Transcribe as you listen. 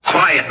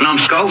quiet,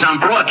 numbskulls. I'm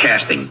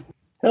broadcasting.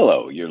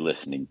 Hello, you're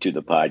listening to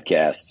the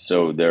podcast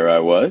So There I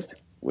Was,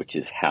 which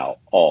is how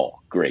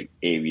all great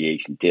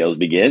aviation tales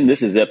begin.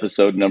 This is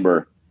episode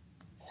number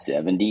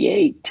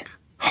 78.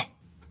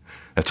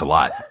 That's a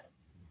lot.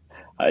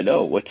 I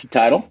know. What's the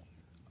title?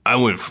 I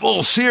went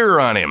full SERE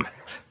on him.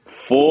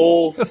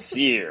 Full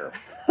SERE.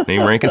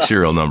 Name, rank, and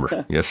serial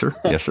number. Yes, sir.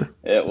 Yes, sir.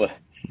 That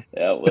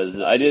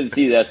was. I didn't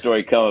see that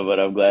story coming, but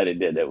I'm glad it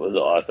did. It was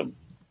awesome.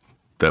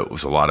 That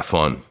was a lot of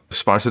fun. The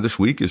sponsor this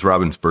week is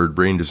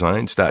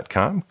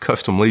RobinsBirdBrainDesigns.com.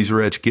 Custom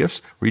laser edge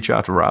gifts. Reach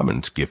out to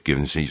Robin's gift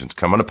giving season's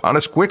coming upon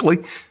us quickly.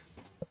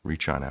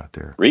 Reach on out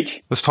there.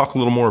 Reach. Let's talk a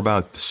little more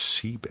about the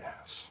sea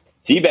bass.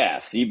 Sea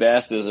bass. Sea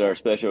bass is our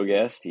special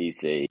guest.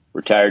 He's a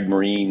retired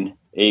Marine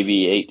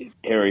Aviate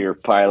Harrier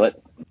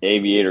pilot,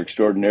 aviator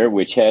extraordinaire,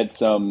 which had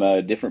some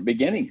different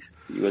beginnings.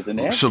 He was an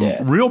AFCAD.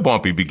 Some real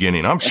bumpy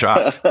beginning. I'm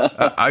shocked.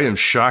 I am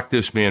shocked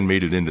this man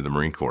made it into the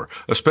Marine Corps,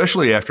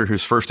 especially after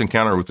his first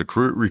encounter with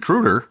the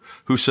recruiter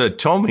who said,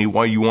 "Tell me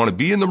why you want to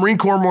be in the Marine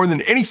Corps more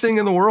than anything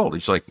in the world."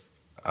 He's like,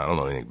 "I don't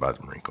know anything about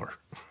the Marine Corps."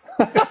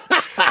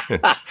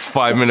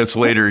 5 minutes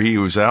later, he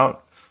was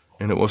out,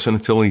 and it wasn't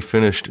until he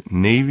finished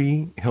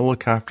Navy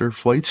helicopter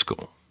flight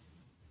school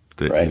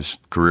that his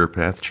career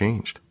path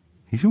changed.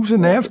 He was a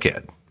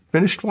NAVCAD,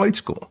 finished flight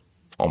school.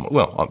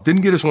 Well,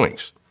 didn't get his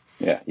wings.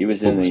 Yeah, he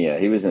was in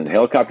the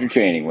helicopter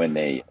training when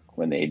they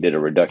did a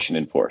reduction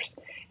in force,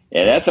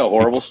 and that's a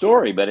horrible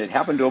story. But it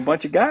happened to a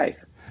bunch of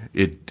guys.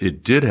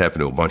 It did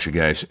happen to a bunch of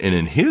guys, and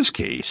in his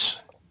case,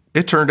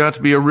 it turned out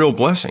to be a real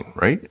blessing,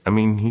 right? I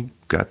mean, he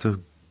got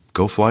to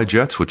go fly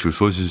jets, which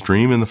was his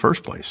dream in the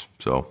first place.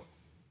 So,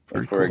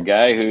 for cool. A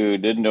guy who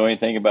didn't know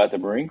anything about the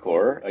Marine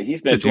Corps, he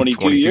spent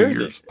 22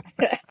 years.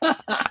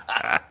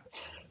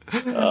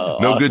 No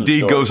awesome good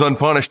deed goes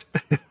unpunished.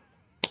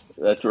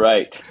 That's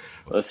right.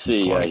 Let's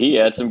see. He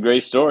had some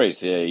great stories.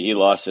 He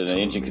lost an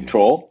engine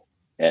control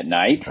at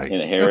night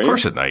in a Harrier. Of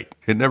course, at night.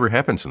 It never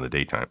happens in the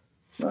daytime.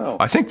 No.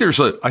 I think there's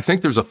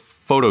a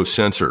photo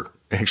sensor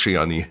actually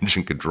on the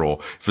engine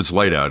control. If it's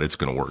light out, it's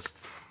going to work.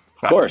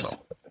 Of course,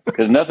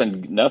 because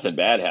nothing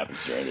bad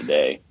happens during the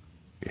day.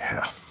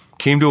 Yeah.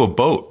 Came to a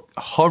boat,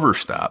 a hover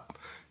stop,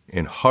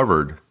 and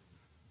hovered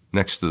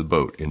next to the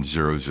boat in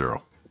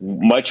 0-0.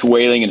 Much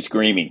wailing and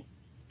screaming.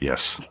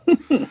 Yes.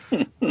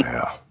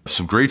 Yeah.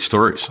 Some great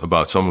stories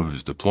about some of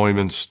his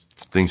deployments,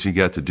 things he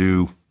got to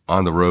do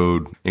on the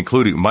road,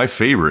 including my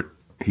favorite,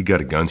 he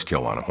got a guns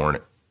kill on a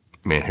Hornet.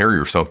 Man,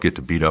 Harriers don't get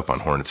to beat up on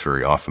Hornets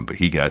very often, but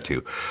he got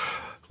to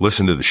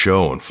listen to the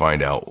show and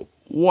find out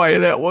why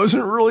that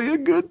wasn't really a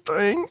good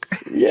thing.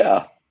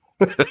 Yeah.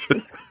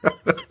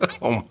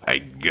 Oh, my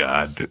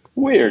God.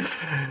 Weird.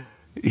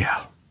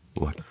 Yeah.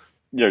 What?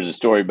 There's a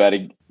story about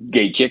a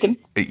gay chicken.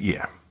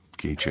 Yeah.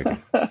 Gay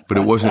chicken. But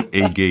it wasn't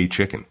a gay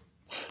chicken.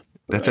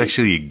 That's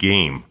actually a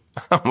game.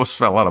 I almost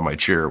fell out of my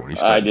chair when he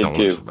started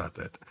telling us about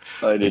that.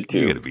 I did too.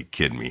 You got to be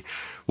kidding me.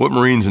 What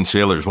Marines and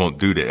sailors won't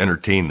do to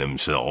entertain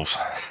themselves.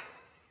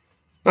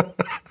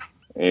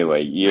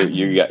 Anyway,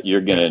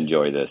 you're going to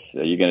enjoy this.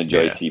 You're going to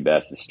enjoy sea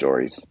bass's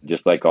stories,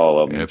 just like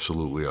all of them.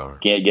 Absolutely are.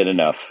 Can't get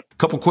enough. A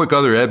couple quick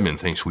other admin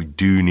things we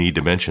do need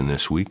to mention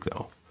this week,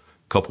 though.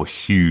 A couple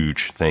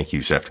huge thank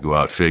yous have to go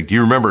out. Fig, do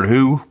you remember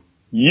who?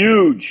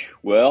 Huge.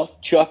 Well,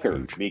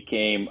 Chucker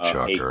became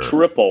a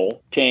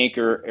triple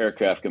tanker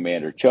aircraft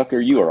commander.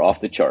 Chucker, you are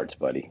off the charts,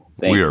 buddy.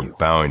 Thank you. We are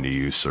bowing to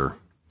you, sir.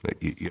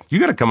 You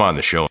got to come on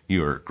the show.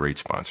 You are a great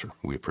sponsor.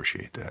 We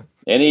appreciate that.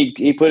 And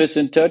he put us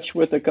in touch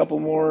with a couple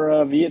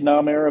more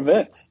Vietnam era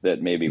vets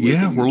that maybe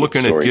we're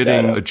looking at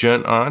getting a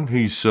gent on.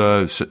 He's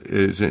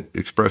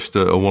expressed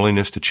a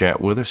willingness to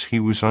chat with us. He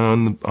was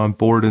on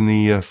board in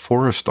the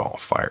Forrestal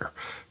fire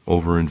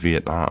over in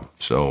Vietnam.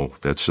 So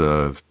that's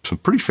some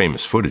pretty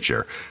famous footage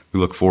there. We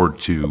look forward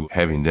to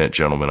having that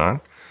gentleman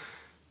on.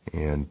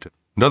 And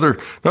another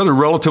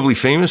relatively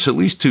famous, at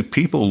least to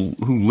people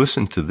who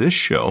listen to this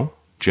show,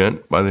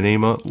 gent by the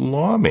name of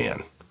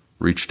Lawman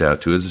reached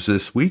out to us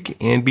this week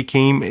and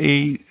became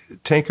a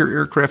tanker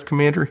aircraft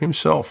commander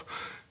himself.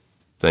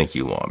 Thank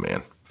you,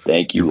 Lawman.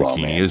 Thank you, Your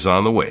Lawman. bikini is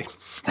on the way.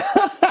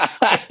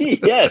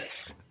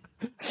 Yes.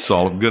 That's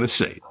all I'm going to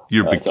say.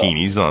 Your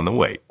bikini's on the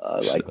way. I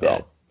like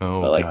that.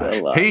 Oh, I like gosh.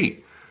 that a lot. Hey,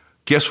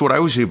 guess what I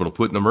was able to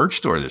put in the merch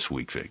store this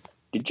week, Vic?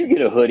 Did you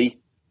get a hoodie?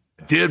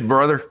 Did,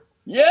 brother.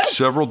 Yes.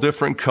 Several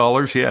different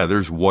colors. Yeah,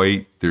 there's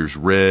white, there's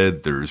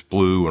red, there's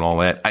blue, and all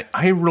that.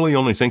 I really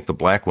only think the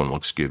black one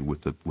looks good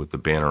with the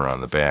banner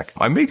on the back.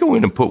 I may go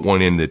in and put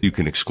one in that you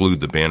can exclude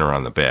the banner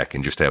on the back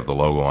and just have the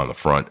logo on the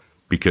front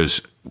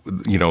because,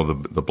 you know,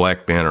 the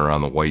black banner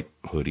on the white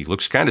hoodie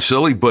looks kind of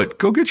silly, but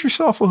go get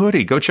yourself a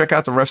hoodie. Go check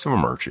out the rest of the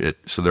merch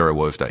at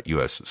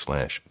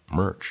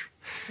sothereiwas.us/merch.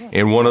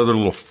 And one other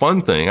little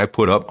fun thing I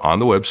put up on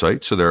the website,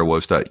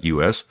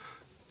 sothereiwas.us,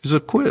 is a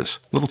quiz,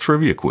 little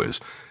trivia quiz.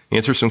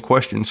 Answer some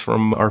questions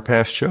from our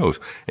past shows.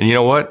 And you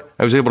know what?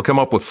 I was able to come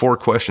up with 4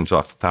 questions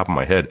off the top of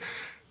my head.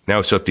 Now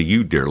it's up to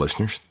you, dear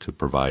listeners, to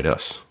provide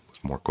us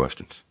with more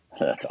questions.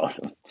 That's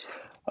awesome.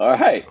 All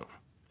right.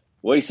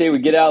 What do you say we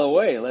get out of the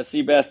way and let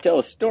Seabass tell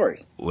us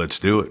stories? Let's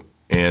do it.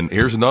 And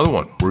here's another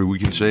one where we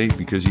can say,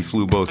 because he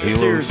flew both This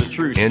Halos here's a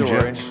true and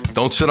story jets,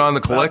 don't sit on the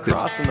about collective.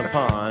 crossing the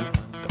pond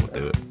Don't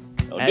do it.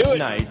 Don't at do it.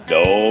 night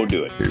Don't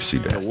do it. Here's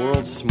in the Seabass.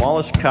 world's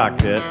smallest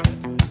cockpit,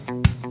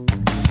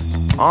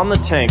 on the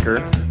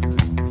tanker,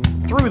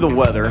 through the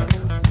weather.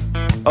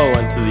 Oh,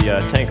 and to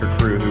the tanker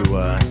crew who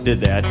did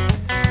that,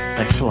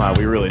 thanks a lot.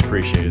 We really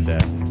appreciated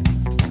that.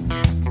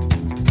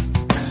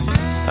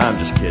 I'm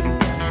just kidding.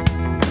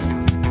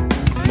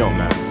 No, I'm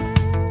not.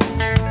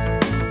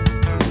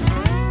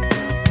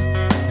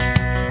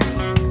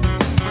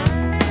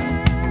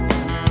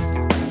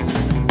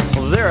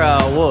 Well, there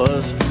I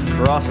was,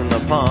 crossing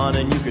the pond,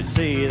 and you could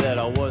see that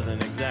I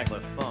wasn't exactly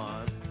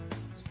fun.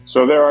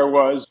 So there I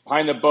was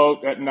behind the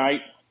boat at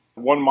night,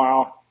 1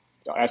 mile.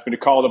 Asked me to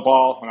call the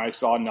ball, and I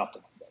saw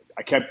nothing.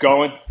 I kept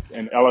going,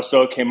 and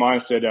LSO came on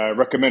and said,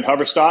 recommend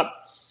hover stop.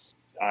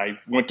 I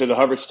went to the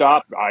hover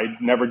stop. I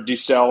never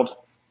decelled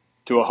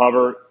to a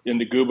hover in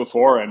the goo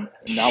before, and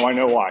now I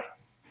know why.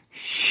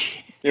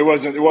 It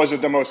wasn't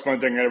the most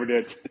fun thing I ever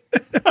did.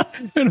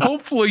 And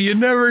hopefully you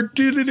never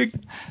did it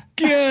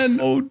again.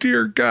 Oh,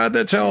 dear God.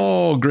 That's how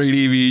all great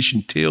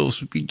aviation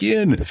tales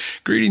begin.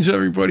 Greetings,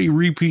 everybody.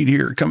 Repeat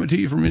here, coming to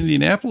you from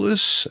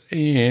Indianapolis.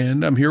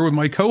 And I'm here with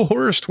my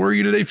co-host. Where are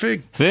you today,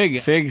 Fig?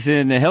 Fig's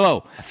in,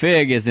 hello.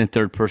 Fig is in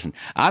third person.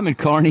 I'm in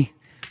Kearney,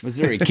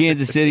 Missouri,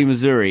 Kansas City,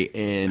 Missouri.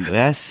 And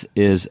that's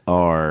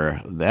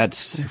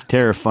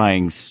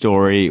terrifying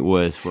story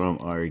was from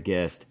our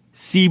guest,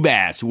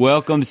 Seabass.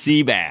 Welcome,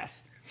 Seabass.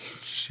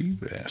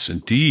 Seabass,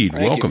 indeed.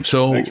 Thank Welcome. you.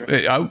 So Thanks,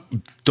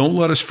 don't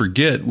let us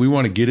forget, we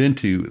want to get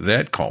into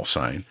that call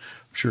sign.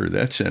 I'm sure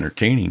that's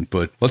entertaining,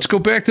 but let's go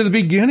back to the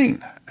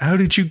beginning. How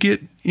did you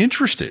get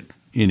interested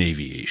in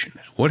aviation?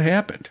 What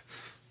happened?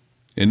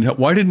 And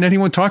why didn't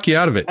anyone talk you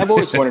out of it? I've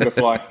always wanted to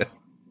fly.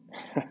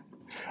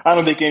 I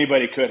don't think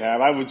anybody could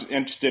have. I was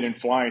interested in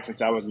flying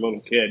since I was a little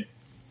kid.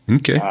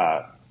 Okay.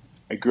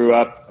 I grew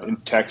up in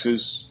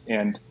Texas,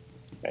 and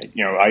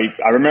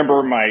I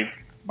remember my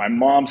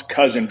mom's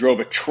cousin drove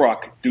a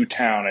truck through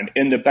town, and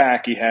in the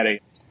back he had a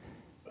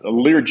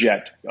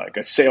Learjet, like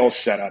a sales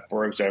setup,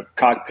 where it was a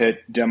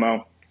cockpit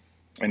demo,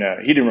 and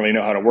he didn't really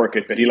know how to work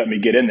it, but he let me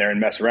get in there and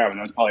mess around with it.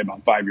 I was probably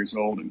about 5 years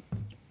old, and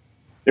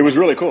it was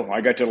really cool.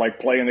 I got to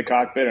play in the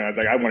cockpit, and I was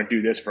like, I want to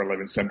do this for a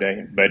living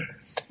someday. But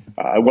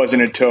it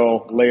wasn't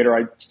until later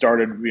I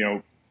started,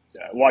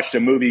 watched a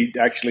movie.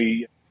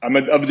 Actually, I'm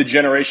of the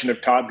generation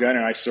of Top Gun,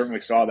 and I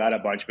certainly saw that a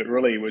bunch. But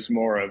really, it was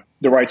more of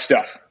The Right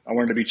Stuff. I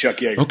wanted to be Chuck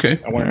Yeager.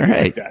 Okay. I wanted to be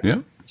like that.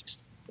 Yeah.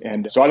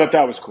 And so I thought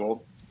that was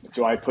cool.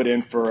 So I put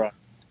in for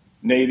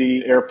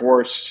Navy, Air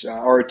Force,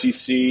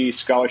 ROTC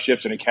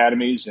scholarships and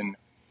academies, and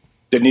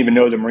didn't even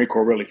know the Marine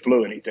Corps really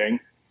flew anything.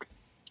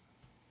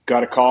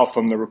 Got a call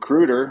from the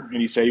recruiter,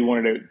 and he said he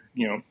wanted to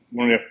know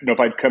if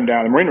I'd come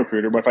down, the Marine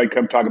recruiter, but if I'd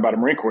come talk about a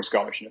Marine Corps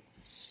scholarship,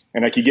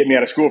 and I could get me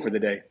out of school for the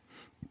day,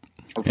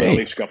 or for at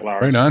least a couple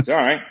hours. Right on. All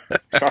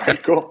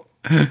right, cool.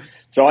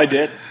 So I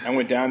did. I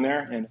went down there,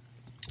 and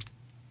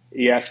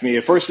he asked me,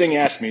 the first thing he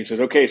asked me, he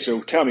said, okay, so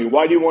tell me,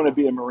 why do you want to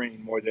be a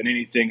Marine more than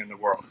anything in the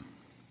world?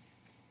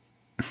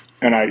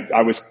 And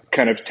I was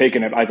kind of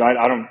taken it.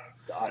 I'm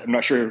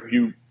not sure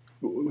who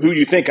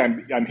you think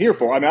I'm here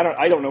for. I mean,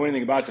 I don't know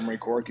anything about the Marine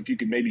Corps. If you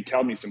could maybe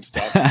tell me some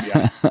stuff.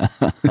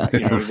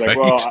 He's like,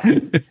 well,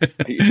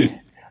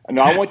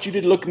 no, I want you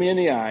to look me in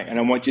the eye, and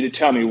I want you to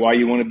tell me why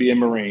you want to be a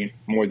Marine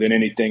more than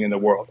anything in the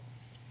world.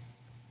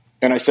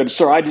 And I said,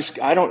 sir, I just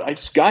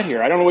got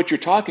here. I don't know what you're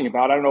talking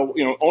about. I don't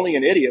know. Only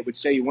an idiot would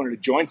say you wanted to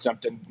join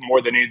something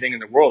more than anything in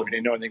the world if you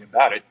didn't know anything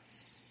about it.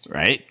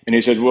 Right. And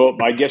he said, well,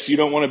 I guess you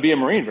don't want to be a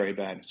Marine very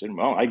bad. I said,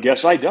 well, I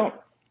guess I don't.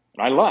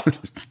 And I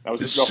left. That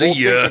was the whole thing.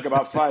 Took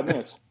about 5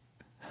 minutes.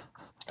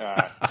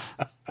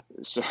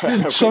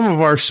 Some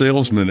of our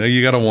salesmen,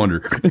 you got to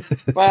wonder.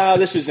 Well,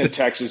 this is in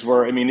Texas,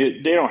 where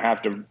they don't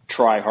have to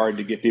try hard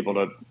to get people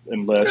to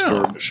enlist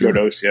or go to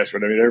OCS.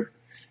 But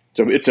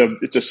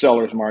it's a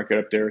seller's market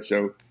up there.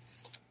 So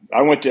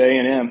I went to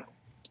A&M,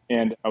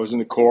 and I was in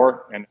the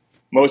Corps, and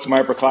most of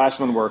my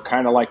upperclassmen were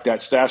kind of like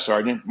that staff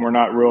sergeant. We're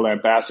not real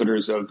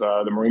ambassadors of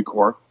the Marine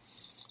Corps.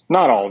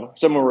 Not all of them.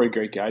 Some were really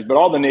great guys, but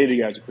all the Navy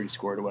guys are pretty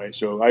squared away.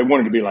 So I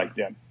wanted to be like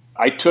them.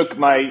 I took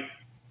my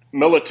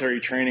military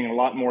training a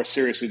lot more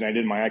seriously than I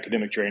did my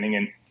academic training.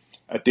 And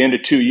at the end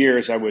of 2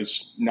 years, I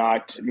was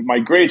not – my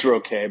grades were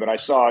okay, but I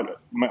saw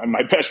 –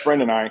 my best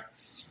friend and I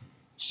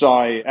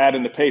saw an ad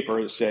in the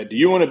paper that said, do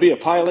you want to be a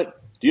pilot?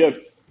 Do you have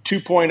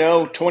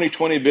 2.0,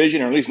 20/20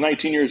 vision, or at least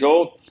 19 years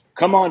old?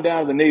 Come on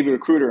down to the Navy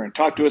recruiter and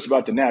talk to us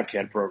about the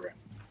NAVCAD program.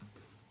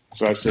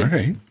 So I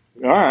said,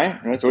 all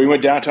right. So we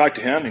went down and talked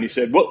to him, and he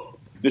said, well,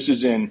 this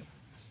is in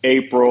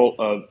April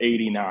of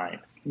 89.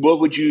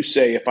 What would you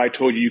say if I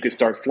told you could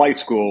start flight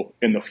school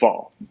in the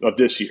fall of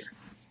this year?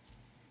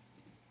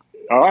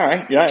 All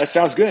right. Yeah, that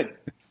sounds good.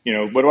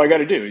 What do I got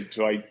to do?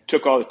 So I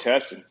took all the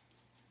tests and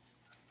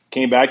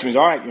came back to me.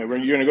 All right, you're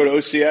going to go to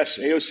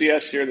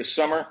AOCS here this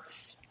summer.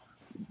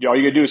 All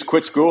you got to do is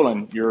quit school,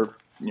 and you're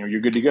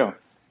good to go.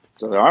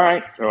 So all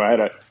right. So I had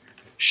a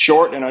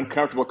short and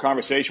uncomfortable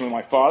conversation with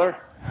my father.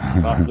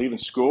 about leaving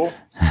school,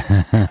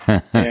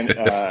 and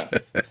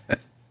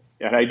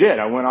I did.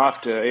 I went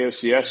off to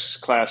AOCS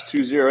class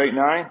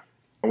 2089.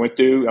 I went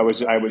through. I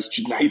was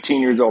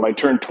 19 years old. I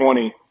turned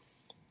 20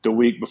 the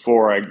week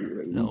before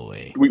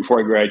the week before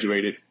I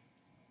graduated.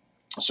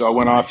 So I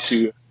went off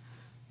to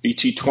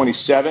VT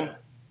 27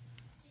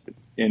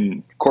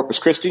 in Corpus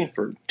Christi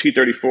for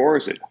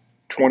T-34s at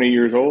 20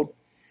 years old,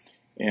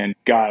 and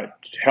got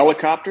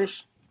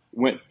helicopters.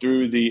 Went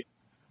through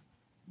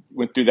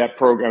that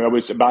program. I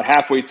was about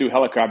halfway through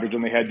helicopters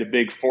when they had the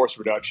big force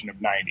reduction of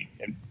 90.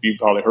 And you've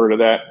probably heard of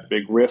that,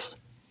 big RIF.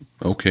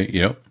 Okay,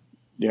 yep.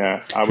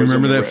 Yeah. I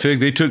remember that FIG.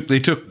 They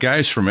took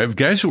guys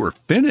who were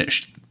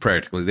finished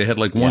practically. They had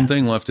like one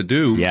thing left to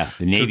do. Yeah,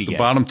 the Navy took the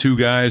bottom two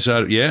guys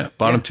out.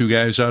 Two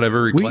guys out of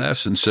every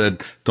class and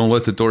said, "Don't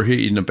let the door hit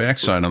you in the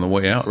backside on the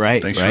way out."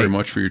 Right. Thanks very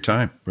much for your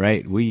time.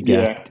 Right. We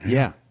got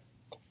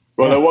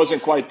Well, it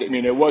wasn't quite.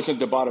 It wasn't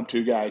the bottom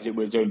two guys. It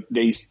was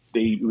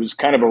it was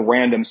kind of a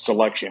random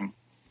selection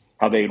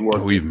how they had worked.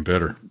 Oh, even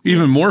better,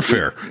 even more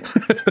fair.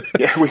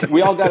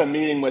 We all got a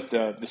meeting with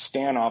the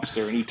stand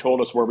officer, and he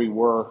told us where we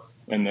were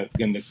in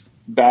the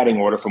batting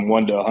order from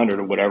 1 to 100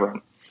 or whatever.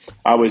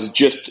 I was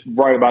just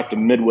right about the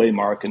midway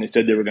mark, and they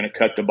said they were going to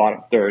cut the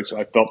bottom third, so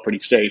I felt pretty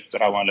safe,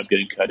 but I wound up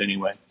getting cut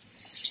anyway.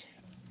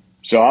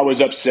 So I was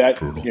upset.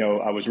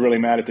 Brutal. I was really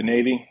mad at the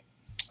Navy.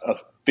 A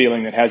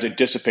feeling that hasn't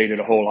dissipated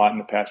a whole lot in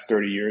the past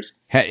 30 years.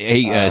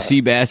 Hey,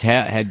 Seabass,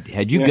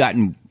 had you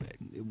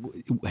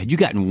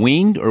gotten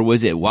winged, or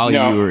was it while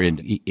you were in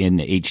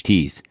the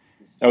HTs?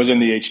 I was in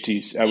the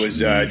HTs. I was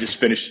just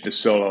finished the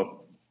solo.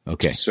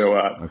 Okay. So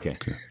okay.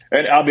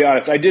 And I'll be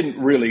honest, I didn't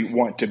really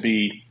want to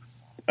be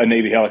a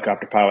Navy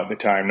helicopter pilot at the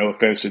time. No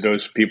offense to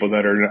those people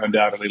that are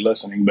undoubtedly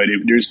listening, but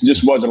there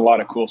just wasn't a lot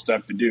of cool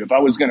stuff to do. If I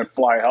was going to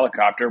fly a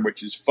helicopter,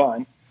 which is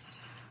fun,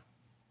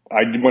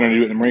 I wanted to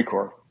do it in the Marine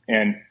Corps.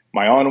 And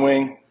my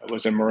on-wing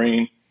was a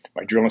Marine.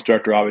 My drill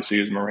instructor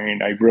obviously is a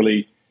Marine. I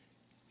really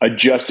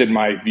adjusted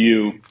my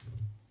view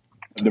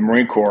of the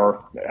Marine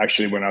Corps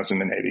actually when I was in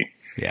the Navy.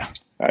 Yeah.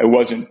 It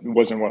wasn't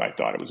what I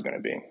thought it was going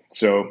to be.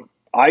 So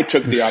I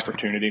took the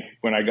opportunity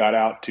when I got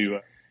out to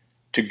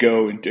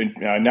go and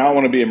now I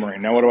want to be a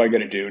Marine. Now what do I got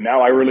to do?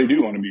 Now I really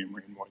do want to be a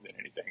Marine more than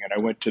anything. And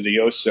I went to the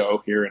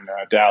OSO here in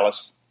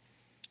Dallas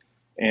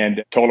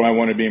and told him I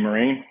wanted to be a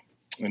Marine.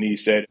 And he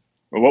said,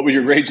 "Well, what was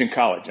your grades in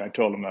college?" I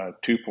told him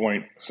 2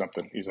 point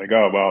something. He's like,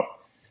 "Oh, well,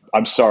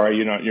 I'm sorry.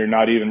 You're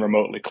not even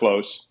remotely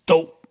close.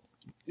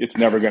 It's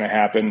never going to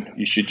happen.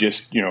 You should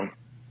just,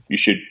 you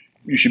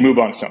should move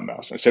on to something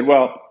else." I said,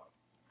 "Well,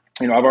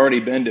 I've already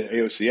been to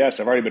AOCS.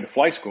 I've already been to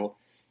flight school.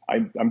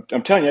 I'm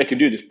telling you, I can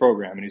do this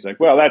program." And he's like,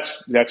 "Well,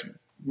 that's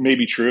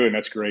maybe true, and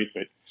that's great,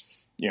 but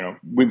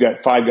we've got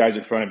 5 guys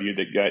in front of you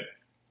that got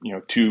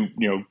 2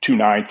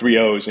 9 3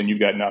 O's, and you've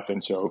got nothing.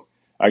 So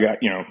I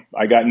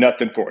got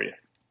nothing for you."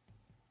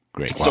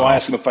 Great. So I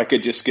asked him if I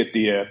could just get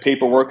the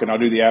paperwork, and I'll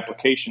do the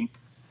application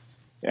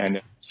and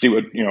see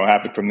what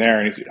happened from there.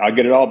 And he said, "I'll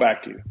get it all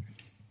back to you."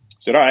 I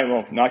said, "All right,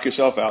 well, knock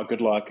yourself out.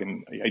 Good luck."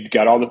 And I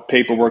got all the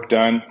paperwork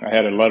done. I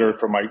had a letter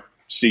from my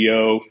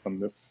CO from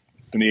the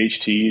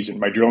HTs and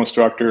my drill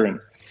instructor and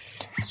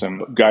some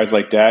guys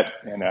like that.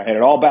 And I had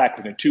it all back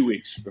within 2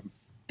 weeks from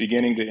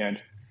beginning to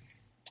end.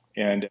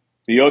 And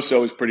the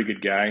OSO is a pretty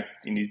good guy.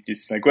 And he's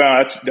just like,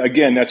 "Well,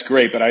 that's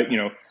great. But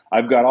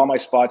I've got all my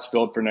spots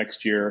filled for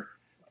next year.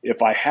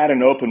 If I had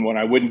an open one,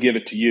 I wouldn't give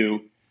it to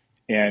you.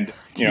 And,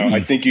 I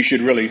think you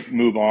should really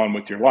move on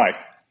with your life."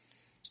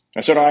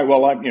 I said, "All right,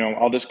 well,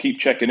 I'll just keep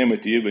checking in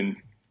with you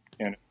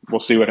and we'll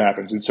see what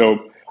happens." And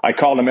so I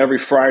called him every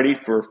Friday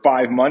for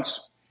 5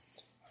 months,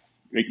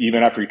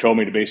 even after he told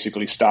me to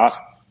basically stop.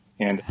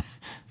 And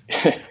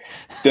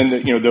then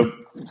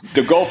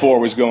the Gulf War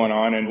was going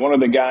on. And one of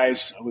the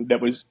guys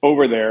that was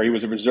over there, he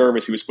was a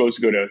reservist. He was supposed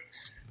to go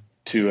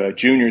to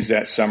juniors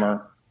that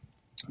summer.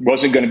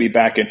 Wasn't going to be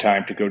back in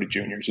time to go to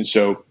juniors. And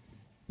so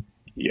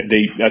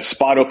that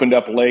spot opened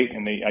up late,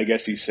 and I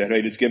guess he said,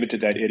 "Hey, just give it to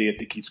that idiot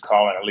that keeps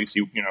calling. At least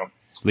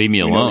leave me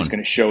alone. He's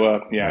going to show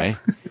up." Yeah. Right?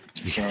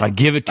 If I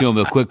give it to him,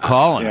 he'll quit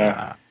calling.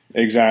 Yeah,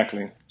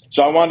 exactly.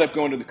 So I wound up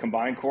going to the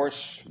combined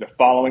course the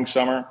following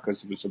summer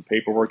because there was some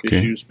paperwork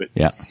issues. But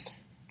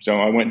so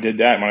I went and did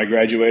that. When I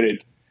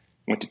graduated,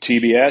 went to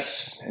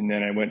TBS, and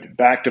then I went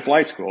back to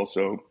flight school.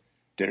 So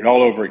did it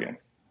all over again.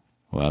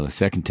 Well, the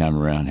second time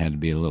around had to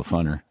be a little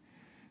funner.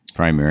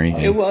 Primary.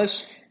 It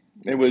was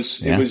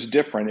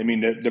different. I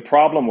mean, the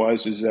problem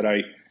was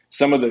that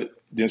some of the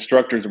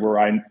instructors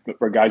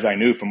were guys I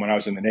knew from when I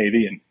was in the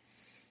Navy, and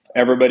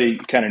everybody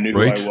kind of knew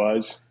who I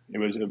was. It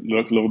was a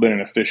little bit in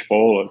a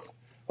fishbowl of,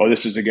 oh,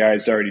 this is the guy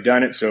that's already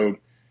done it. So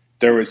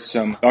there was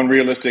some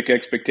unrealistic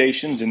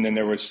expectations, and then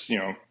there was,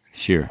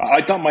 Sure.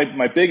 I thought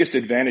my biggest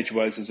advantage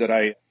is that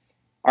I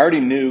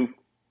already knew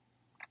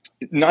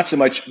not so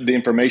much the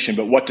information,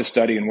 but what to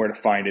study and where to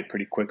find it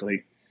pretty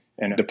quickly.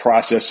 And the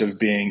process of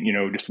being,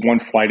 just one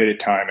flight at a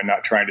time and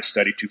not trying to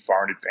study too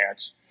far in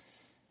advance.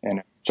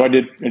 And so I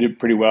did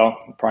pretty well.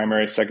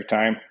 Primary, second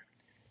time.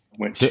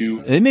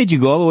 They made you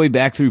go all the way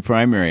back through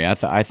primary.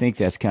 I think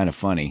that's kind of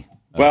funny.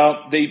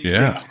 Well, they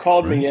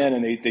called me in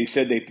and they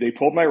said they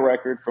pulled my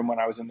record from when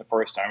I was in the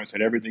first time and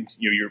said everything's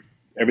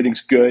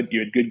everything's good. You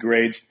had good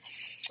grades.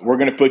 We're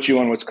going to put you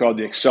on what's called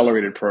the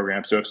accelerated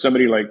program. So if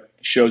somebody like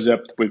shows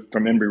up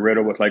from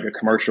Embry-Riddle with like a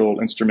commercial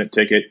instrument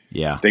ticket,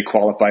 they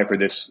qualify for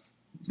this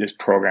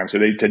program. So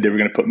they said they were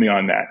going to put me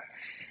on that.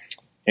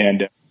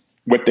 And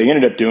what they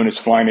ended up doing is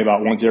flying me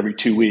about once every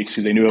 2 weeks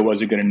because they knew I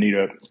wasn't going to need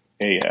a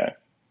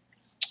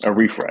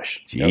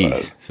refresh.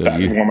 Jeez. So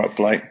warm-up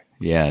flight.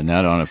 Yeah,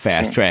 not on a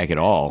fast track at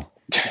all.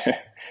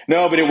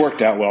 No, but it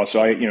worked out well.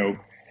 So I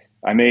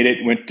made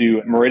it, went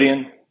to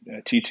Meridian,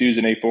 T2s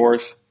and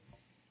A4s,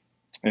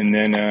 and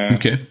then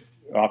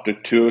off to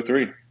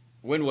 203.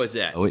 When was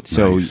that? When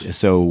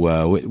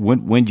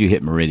did you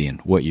hit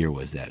Meridian? What year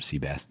was that,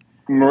 Seabass?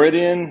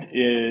 Meridian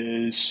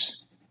is,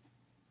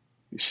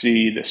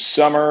 the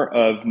summer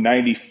of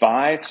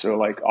 95, so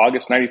like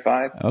August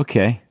 95.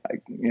 Okay.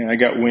 I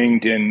got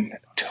winged in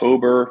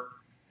October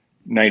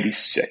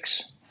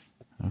 96.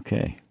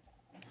 Okay.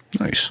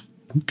 Nice.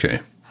 Okay.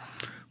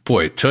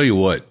 Boy, tell you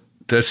what,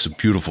 that's a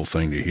beautiful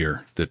thing to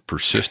hear. That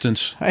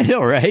persistence. I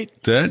know, right?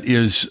 That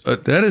is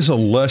a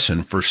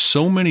lesson for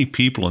so many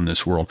people in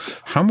this world.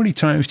 How many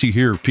times do you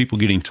hear people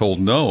getting told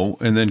no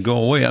and then go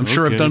away? I'm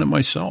sure I've done it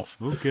myself.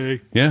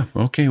 Okay. Yeah.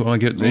 Okay. Well,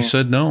 they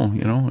said no.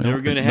 Never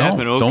going to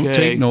happen. No, don't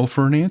take no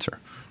for an answer.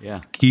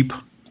 Yeah. Keep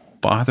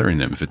bothering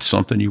them if it's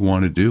something you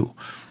want to do.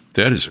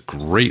 That is a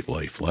great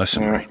life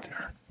lesson right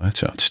there.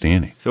 That's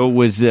outstanding. So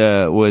was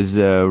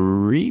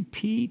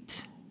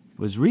repeat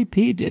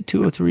at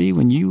 203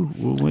 when you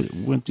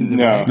went through the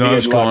No, I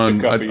was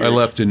gone. I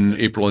left in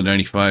April of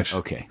 95.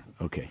 Okay.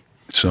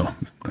 So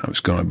I was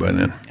gone by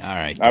then. All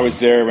right. I was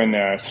there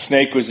when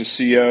Snake was a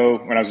CO,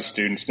 when I was a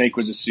student. Snake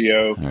was a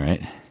CO. All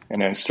right.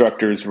 And the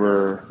instructors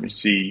were,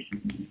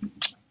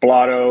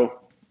 Blotto,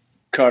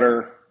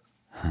 Cutter.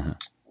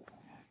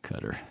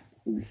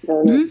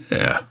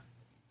 Yeah.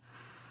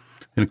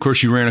 And, of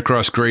course, you ran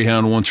across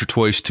Greyhound once or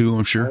twice, too,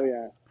 I'm sure. Oh,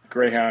 yeah.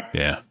 Greyhound.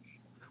 Yeah.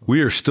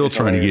 We are still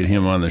trying to get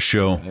him on the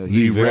show.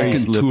 The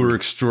raconteur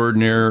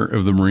extraordinaire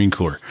of the Marine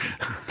Corps.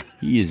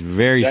 He is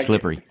very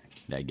slippery,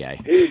 that guy.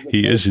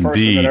 He is indeed.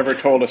 Person that ever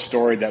told a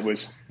story that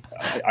was,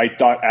 I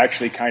thought,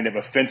 actually kind of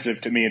offensive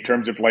to me in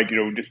terms of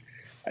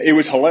it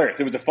was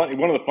hilarious. It was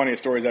one of the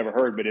funniest stories I ever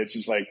heard, but it's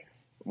just like,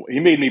 he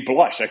made me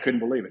blush. I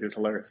couldn't believe it. It was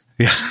hilarious.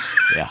 Yeah.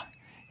 Yeah.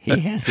 He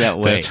has that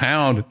way. That's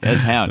Hound.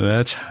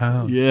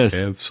 Yes.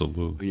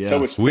 Absolutely.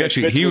 Yeah.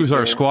 So he was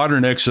our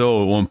Squadron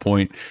XO at one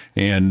point,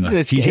 and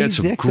he had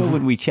some XO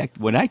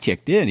when I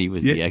checked in, he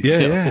was the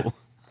XO.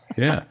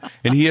 Yeah.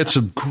 And he had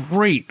some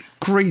great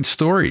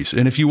stories.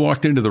 And if you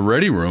walked into the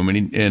ready room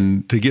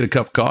and to get a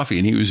cup of coffee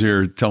and he was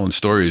there telling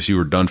stories, you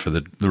were done for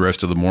the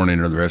rest of the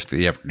morning or the rest of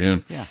the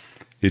afternoon. Yeah.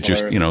 It's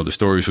just, the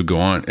stories would go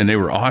on, and they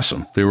were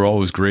awesome. They were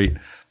always great.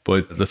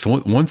 But the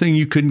one thing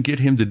you couldn't get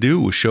him to do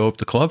was show up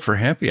to club for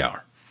happy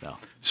hour. No.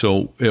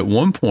 So at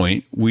one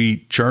point,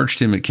 we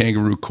charged him at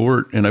Kangaroo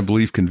Court and I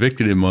believe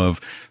convicted him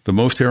of the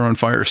most hair on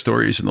fire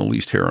stories and the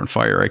least hair on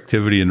fire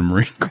activity in the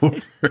Marine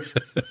Corps.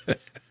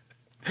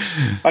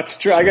 That's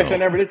true. I guess I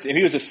never did. And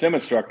he was a sim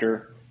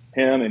instructor,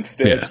 him and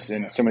Fitz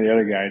and some of the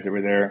other guys that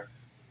were there.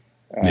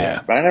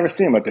 But I never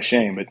seen him at the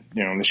Shame. But,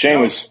 the Shame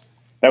was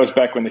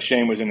back when the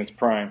Shame was in its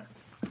prime.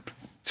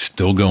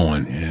 Still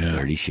going. Yeah.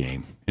 Dirty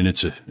Shame. And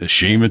it's a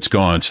shame it's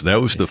gone. So that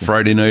was the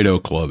Friday Night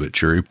Out Club at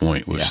Cherry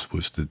Point was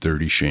the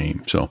Dirty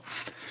Shame. So,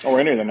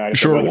 any of the night.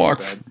 Short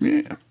walk.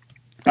 Yeah.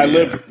 I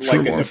lived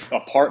in the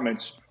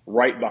apartments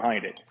right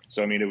behind it.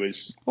 So, it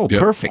was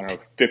perfect.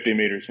 50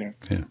 meters.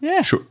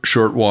 Yeah.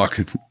 Short walk.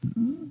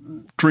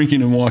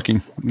 Drinking and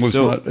walking was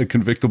not a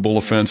convictable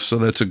offense. So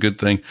that's a good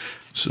thing.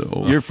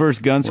 So your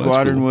first gun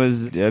squadron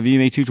was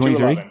VMA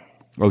 223?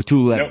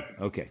 211. Nope.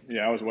 Okay.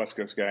 Yeah, I was a West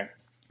Coast guy.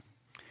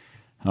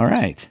 All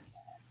right.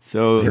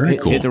 So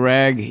cool. Hit the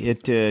rag,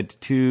 hit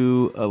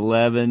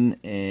 211,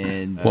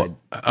 and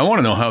I want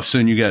to know how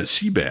soon you got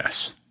sea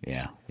bass.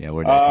 Yeah.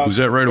 Was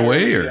that right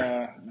away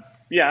or?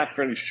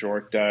 Fairly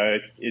short.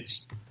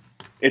 It's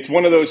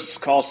one of those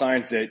call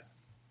signs that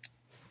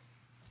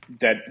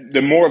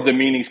the more of the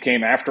meanings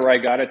came after I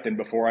got it than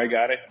before I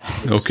got it.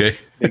 Okay.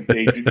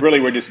 They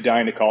really were just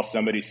dying to call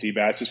somebody sea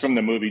bass. It's from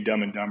the movie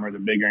Dumb and Dumber, the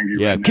big angry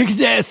redneck. Kick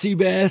his ass, sea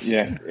bass.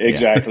 Yeah,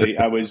 exactly.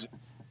 I was.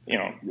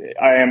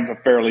 I am a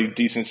fairly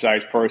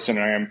decent-sized person,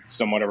 and I am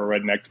somewhat of a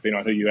redneck, depending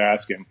on who you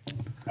ask. And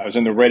I was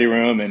in the ready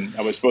room, and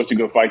I was supposed to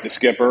go fight the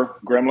skipper,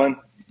 Gremlin,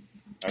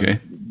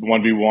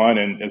 1v1.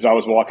 And as I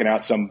was walking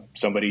out,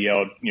 somebody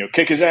yelled,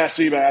 kick his ass,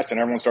 Seabass, and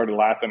everyone started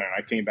laughing. And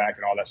I came back,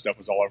 and all that stuff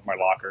was all over my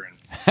locker.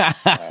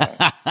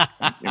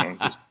 And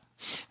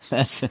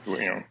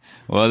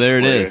well, there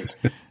it is.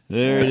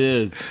 There it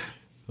is.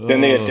 Then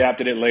they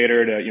adapted it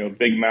later to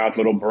big mouth,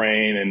 little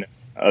brain, and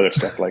other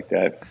stuff like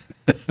that.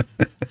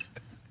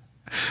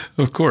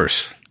 Of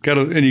course,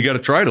 and you got to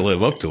try to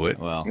live up to it.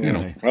 Well,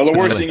 well, the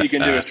worst thing you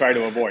can do is try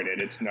to avoid it.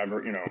 It's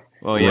never,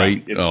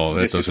 right?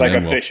 It's just like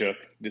a fish hook.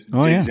 Just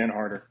digs in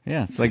harder.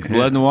 Yeah, it's like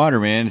blood in the water,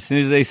 man. As soon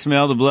as they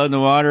smell the blood in the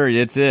water,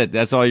 that's it.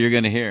 That's all you're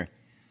going to hear.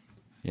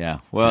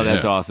 Yeah. Well,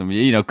 that's awesome.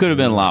 Could have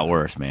been a lot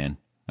worse, man.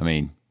 I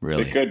mean,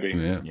 really. It could be.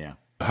 Yeah.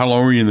 How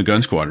long were you in the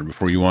gun squadron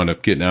before you wound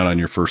up getting out on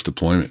your first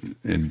deployment?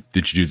 And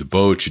did you do the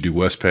boat? Did you do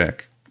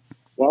Westpac?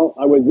 Well,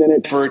 I was in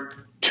it for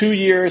 2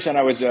 years, and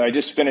I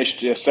just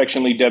finished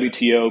Section Lead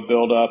WTO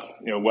build up,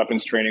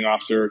 weapons training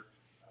officer,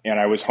 and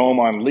I was home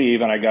on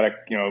leave, and I got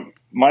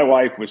my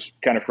wife was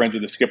kind of friends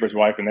with the skipper's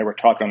wife, and they were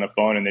talking on the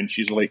phone, and then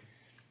she's like,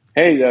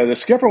 "Hey, the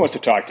skipper wants to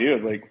talk to you." I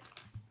was like,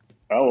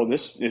 "Oh, well,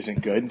 this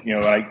isn't good."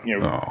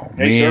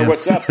 Hey, sir,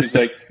 what's up? He's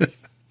like,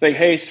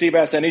 "Hey,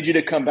 Seabass, I need you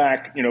to come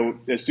back,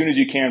 as soon as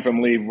you can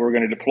from leave. We're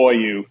going to deploy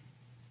you,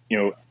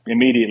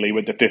 immediately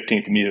with the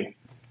 15th MU."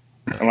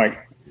 I'm like,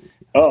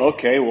 "Oh,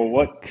 okay. Well,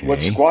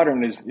 what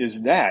squadron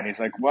is that?" And he's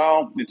like,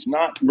 "Well, it's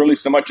not really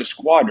so much a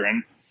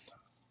squadron.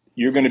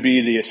 You're going to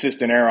be the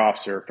assistant air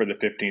officer for the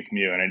 15th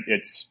MU." And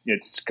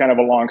it's kind of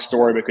a long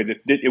story because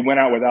it went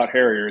out without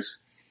Harriers.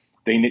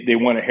 They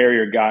want a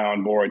Harrier guy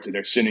on board, so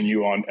they're sending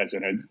you on as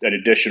an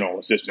additional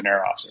assistant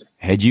air officer.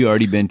 Had you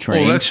already been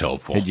trained? Well, that's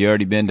helpful. Had you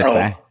already been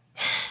to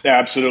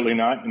Absolutely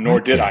not,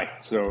 nor did I.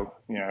 So,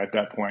 at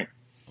that point.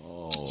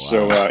 Oh, wow.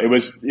 So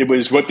it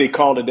was what they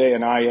call today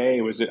an IA.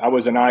 I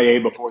was an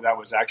IA before that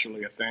was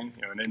actually a thing,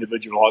 an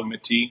individual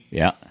augmentee.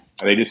 Yeah.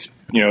 They just,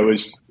 it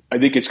was. I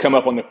think it's come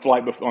up on the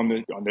flight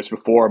on this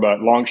before,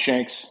 but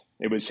Longshanks.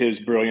 It was his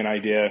brilliant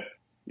idea.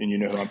 And you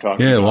know who I'm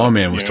talking about. Yeah,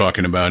 Lawman was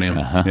talking about him.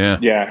 Uh-huh.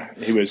 Yeah,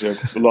 he was a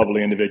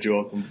lovely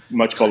individual,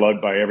 much beloved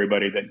by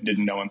everybody that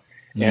didn't know him.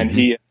 Mm-hmm. And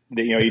he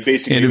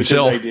basically and it was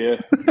himself. his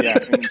idea. Yeah,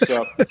 and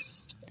himself.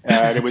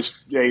 It was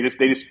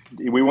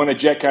we want a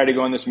jet guy to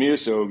go on this MU,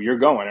 so you're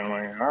going. And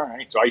I'm like, all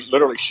right. So I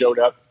literally showed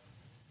up.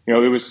 It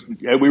was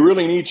we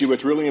really need you.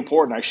 It's really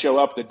important. I show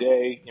up the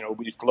day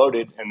we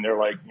floated, and they're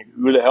like,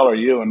 who the hell are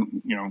you?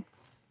 And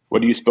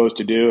what are you supposed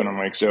to do? And I'm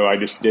like, so I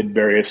just did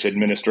various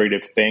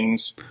administrative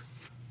things.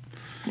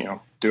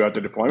 Throughout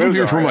the deployment. I'm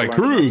here for my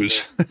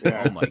cruise.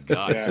 Yeah. Oh my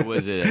gosh! Yeah. So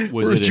was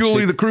Where's it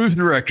Julie, the cruise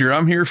director?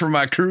 I'm here for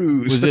my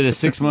cruise. Was it a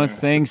 6-month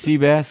thing,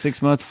 Seabass?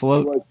 6-month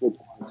float? It was 6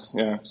 months.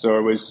 Yeah. So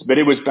it was, but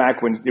it was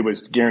back when it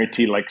was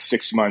guaranteed like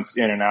 6 months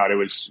in and out.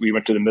 We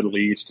went to the Middle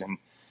East and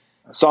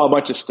saw a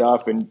bunch of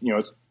stuff. And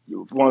it's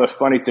one of the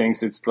funny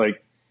things. It's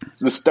like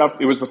the stuff.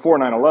 It was before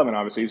 9/11.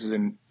 Obviously, this is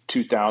in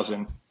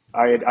 2000.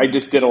 I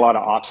just did a lot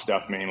of ops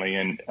stuff mainly,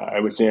 and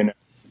I was in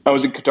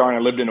Qatar and I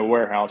lived in a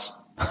warehouse.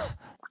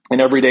 And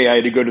every day I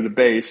had to go to the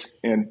base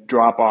and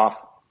drop off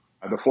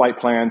the flight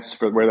plans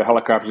for where the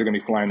helicopters are going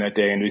to be flying that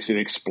day, and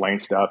basically explain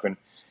stuff and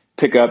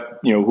pick up,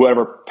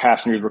 whoever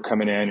passengers were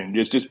coming in, and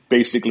just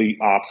basically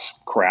ops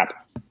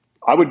crap.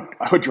 I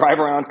would drive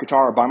around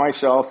Qatar by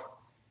myself,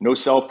 no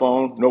cell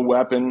phone, no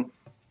weapon,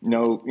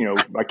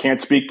 I can't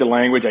speak the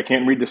language, I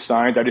can't read the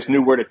signs. I just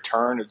knew where to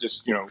turn and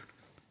just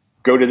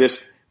go to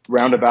this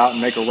roundabout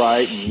and make a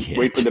right and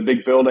wait for the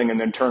big building and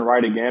then turn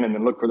right again and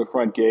then look for the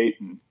front gate.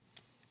 And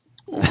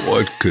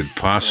what could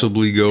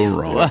possibly go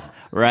wrong?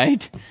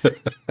 Right?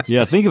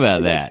 Yeah, think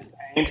about that.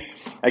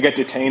 I got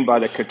detained by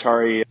the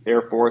Qatari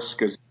Air Force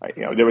because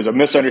there was a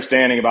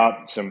misunderstanding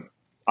about some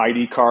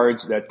ID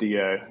cards that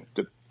the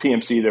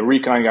PMC, the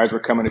recon guys were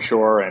coming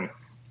ashore, and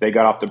they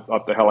got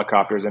off the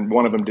helicopters, and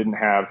one of them didn't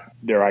have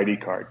their ID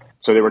card.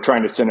 So they were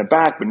trying to send it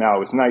back, but now it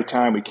was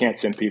nighttime. We can't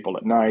send people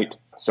at night.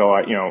 So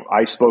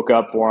I spoke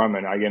up for them,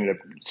 and I ended up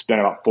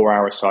spending about 4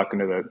 hours talking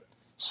to the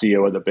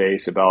CEO of the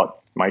base about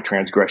my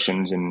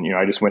transgressions, and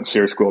I just went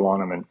SERE school on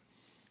them, and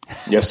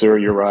yes sir,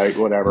 you're right,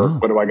 whatever.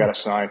 What do I got to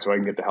sign so I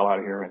can get the hell out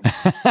of here?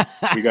 And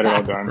we got it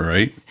all done.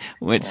 Right.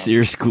 Went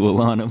SERE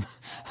school on them.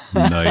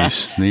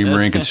 Nice. Name,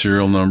 rank, and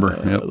serial number.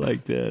 Yep. I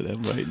like that.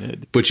 I'm writing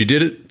it. But you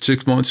did it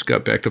 6 months,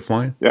 got back to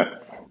flying?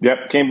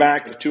 Yep. Came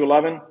back to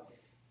 211.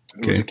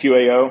 It was a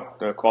QAO,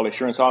 the quality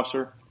assurance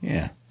officer.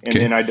 Yeah. And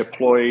then I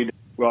deployed.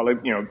 Well,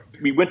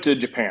 we went to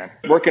Japan.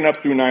 Working up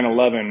through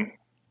 9/11,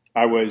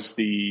 I was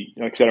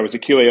like I said, I was a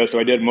QAO, so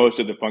I did most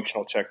of the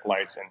functional check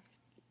flights. And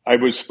I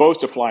was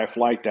supposed to fly a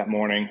flight that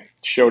morning,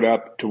 showed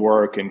up to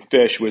work, and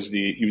Fish was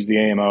the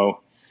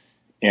AMO.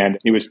 And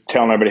he was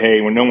telling everybody,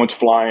 hey, when no one's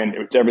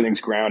flying,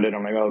 everything's grounded.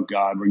 I'm like, oh,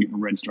 God, we're getting a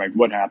red strike.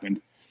 What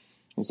happened?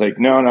 He's like,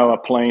 no, a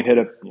plane hit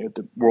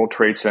the World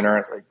Trade Center.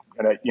 It's like,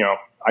 and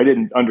I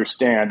didn't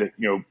understand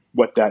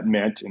what that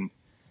meant. And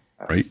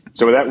right.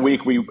 So that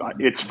week,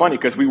 it's funny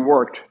because we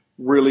worked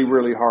really,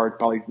 really hard,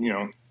 probably,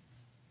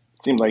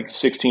 it seemed like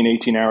 16,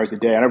 18 hours a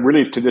day. And I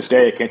really, to this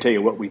day, I can't tell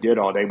you what we did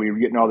all day. We were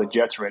getting all the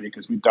jets ready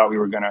because we thought we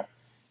were going to,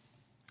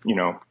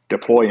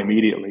 deploy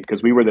immediately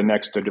because we were the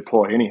next to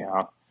deploy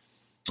anyhow.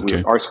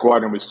 Okay. Our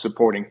squadron was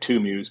supporting two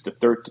MUs, the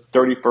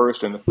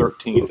 31st and the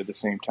 13th at the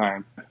same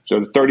time. So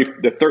the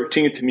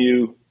 13th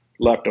MU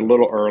left a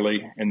little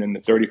early, and then the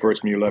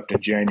 31st MU left in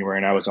January,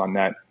 and I was on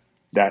that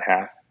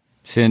half.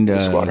 Send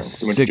squadron.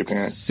 Went to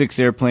Japan. 6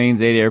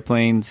 airplanes, 8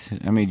 airplanes.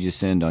 How many did you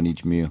send on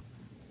each MU?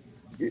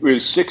 It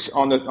was 6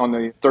 on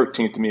the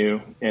 13th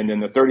MU, and then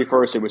the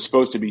 31st it was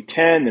supposed to be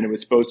 10, then it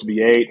was supposed to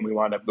be 8, and we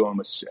wound up going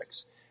with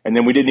 6. And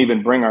then we didn't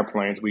even bring our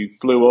planes. We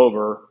flew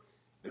over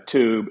the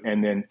tube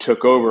and then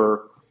took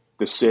over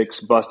the 6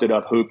 busted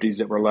up hoopties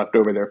that were left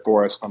over there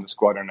for us from the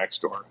squadron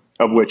next door,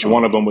 of which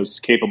one of them was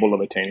capable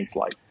of attaining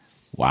flight.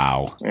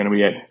 Wow. And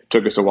it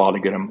took us a while to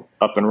get them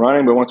up and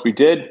running, but once we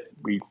did,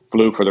 we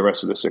flew for the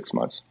rest of the 6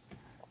 months.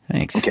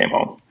 Thanks. And came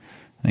home.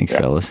 Thanks,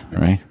 fellas.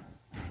 All right.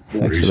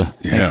 Thanks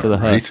for the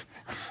hush.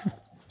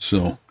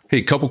 So,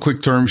 hey, couple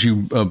quick terms.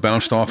 You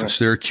bounced off us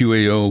there.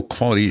 QAO,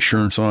 Quality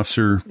Assurance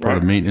Officer, part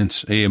of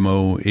maintenance,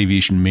 AMO,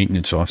 Aviation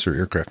Maintenance Officer,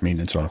 Aircraft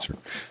Maintenance Officer.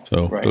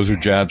 So those are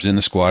jobs in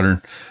the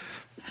squadron.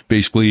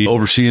 Basically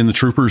overseeing the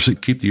troopers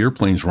that keep the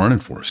airplanes running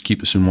for us,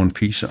 keep us in one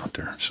piece out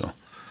there. So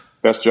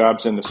best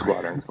jobs in the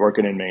squadron,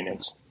 working in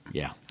maintenance.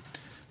 Yeah.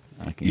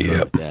 I can agree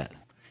with that.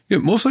 Yeah,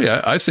 mostly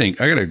I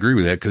think I got to agree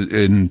with that because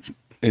in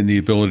the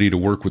ability to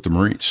work with the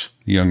Marines,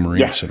 the young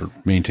Marines that are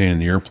maintaining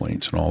the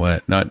airplanes and all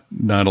that. Not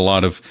a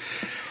lot of,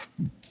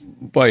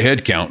 by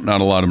head count,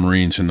 not a lot of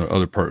Marines in the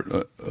other part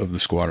of the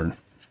squadron.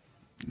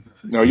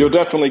 No, you'll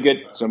definitely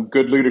get some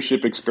good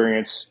leadership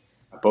experience,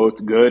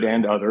 both good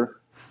and other.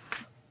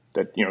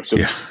 That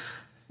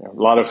a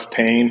lot of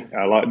pain,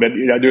 but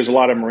there's a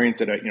lot of Marines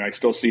that I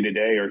still see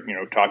today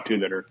or talk to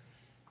that are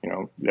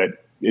that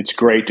it's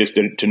great just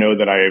to know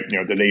that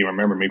that they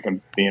remember me from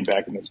being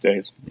back in those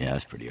days. Yeah,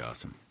 that's pretty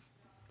awesome.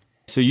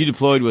 So you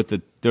deployed with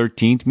the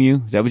 13th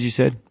MEU? Is that what you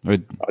said? Or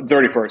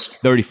 31st.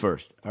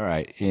 31st. All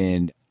right.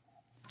 And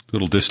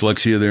little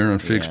dyslexia there on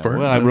Fig's part.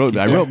 Well, I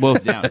wrote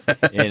both down,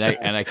 and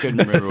I couldn't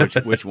remember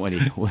which one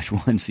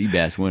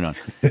Seabass went on.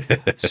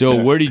 So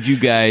where did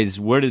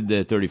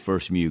the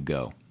 31st MEU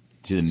go?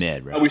 To the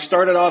Med, right? We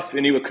started off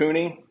in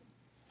Iwakuni.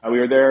 We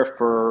were there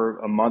for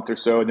a month or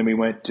so, and then we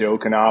went to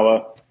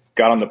Okinawa.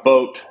 Got on the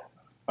boat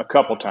a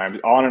couple times,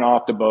 on and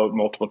off the boat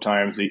multiple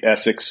times. The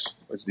Essex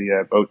was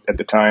the boat at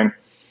the time,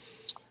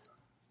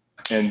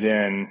 and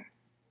then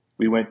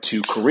we went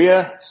to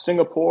Korea,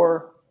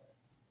 Singapore.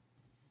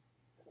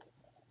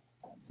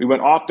 We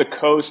went off the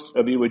coast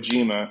of Iwo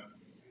Jima,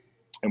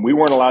 and we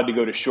weren't allowed to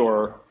go to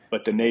shore,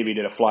 but the Navy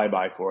did a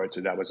flyby for it,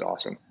 so that was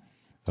awesome.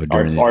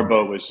 Our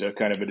boat was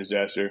kind of a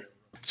disaster.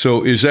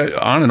 So is that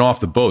on and off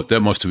the boat?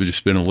 That must have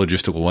just been a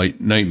logistical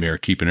nightmare,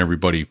 keeping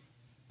everybody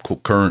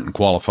current and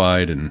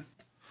qualified and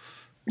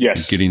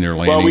getting their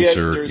landings.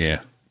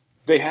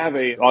 They have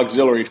a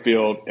auxiliary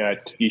field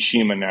at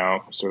Ishima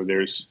now, so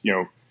there's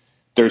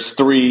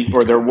three,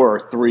 or there were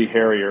three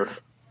Harrier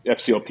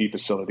FCLP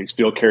facilities,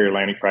 field carrier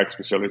landing practice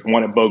facilities,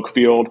 one at Bogue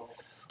Field,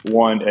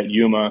 one at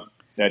Yuma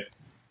at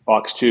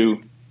Ox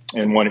 2,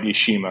 and one at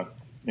Ishima.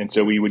 And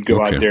so we would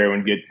go out there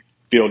and get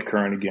field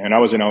current again. I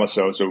was in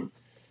LSO, so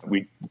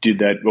we did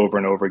that over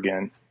and over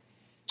again.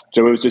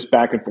 So it was just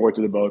back and forth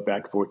to the boat,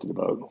 back and forth to the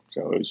boat.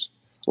 So it was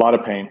a lot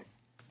of pain.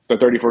 The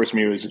 31st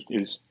MEU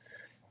is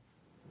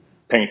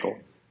painful.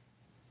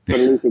 But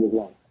at least it was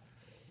long.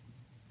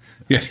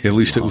 Yeah, at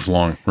least it was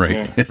long,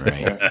 right? Yeah.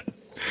 Right.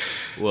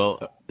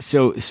 Well,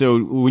 so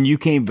when you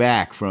came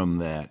back from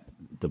that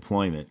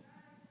deployment,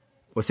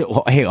 let's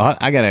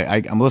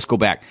go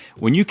back.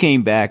 When you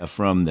came back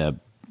from the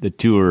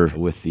tour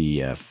with the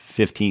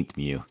 15th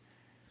MEU,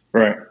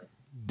 right?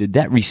 Did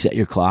that reset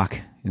your clock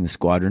in the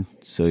squadron?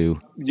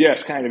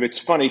 Yes, kind of. It's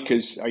funny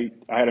because I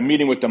had a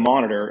meeting with the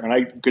monitor,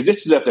 and because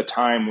this is at the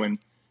time when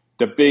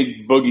the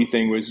big boogie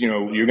thing was,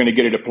 you're going to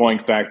get a deploying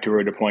factor.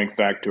 If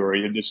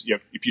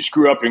you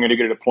screw up, you're going to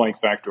get a deploying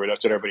factor.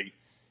 That's what everybody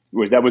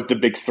was. That was the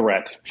big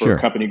threat for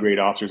company grade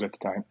officers at the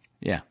time.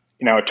 Yeah.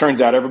 Now it turns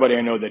out everybody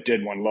I know that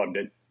did one loved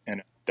it,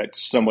 and that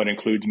somewhat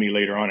includes me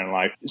later on in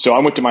life. So I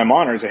went to my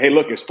monitor and said, "Hey,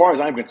 look, as far as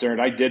I'm concerned,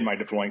 I did my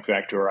deploying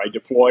factor. I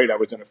deployed. I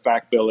was in a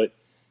fac billet,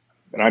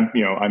 and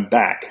I'm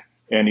back."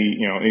 And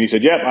he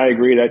said, "Yep, I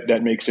agree.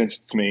 That makes sense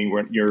to me.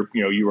 When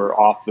you were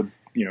off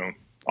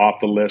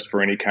the list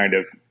for any kind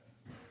of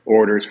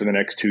orders for the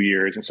next 2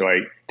 years." And so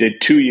I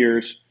did 2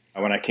 years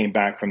when I came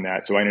back from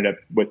that. So I ended up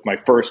with my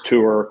first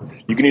tour.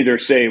 You can either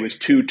say it was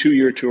two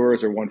 2-year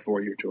tours or one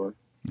 4-year tour.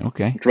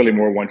 Okay. It's really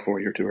more one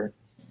 4-year tour.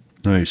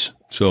 Nice.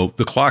 So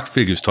the clock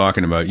Fig is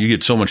talking about, you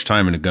get so much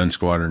time in a gun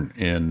squadron,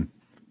 and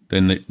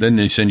then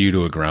they send you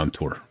to a ground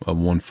tour of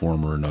one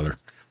form or another.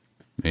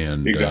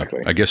 And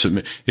exactly. I guess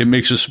it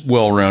makes us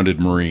well-rounded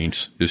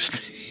Marines.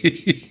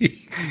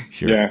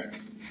 Sure. Yeah.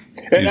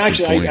 And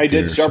actually, I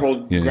did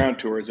several ground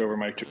tours over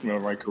my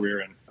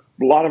career, and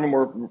a lot of them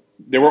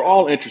were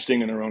all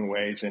interesting in their own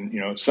ways,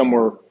 and some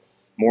were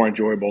more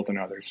enjoyable than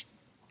others.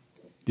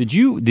 Did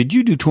you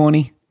do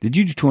 20? Did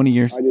you do 20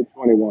 years? I did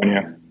 21.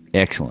 Yeah.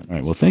 Excellent. All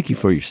right. Well, thank you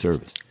for your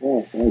service.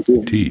 Yeah,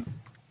 thank you.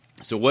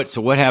 So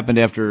what happened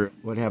after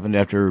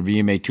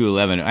VMA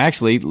 211?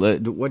 Actually,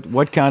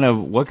 what kind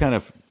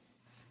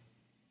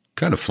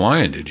of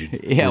flying did you?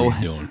 Yeah, were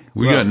you doing?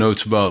 We got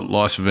notes about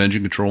loss of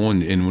engine control,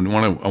 and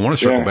I want to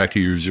circle back to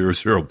your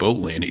 00 boat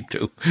landing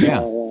too. Yeah.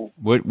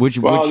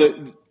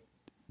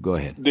 Go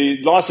ahead.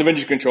 The loss of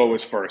engine control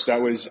was first.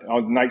 That was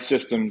on Night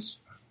Systems,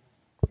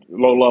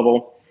 low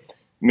level.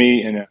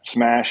 Me and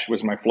Smash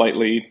was my flight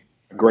lead,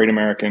 a great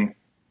American,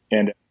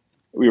 and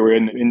we were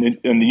in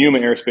the Yuma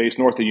airspace,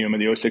 north of Yuma,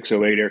 the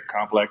 0608 air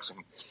complex, and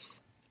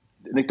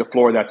I think the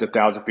floor that's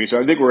 1,000 feet.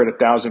 So I think we're at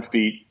 1,000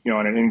 feet,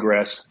 on an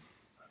ingress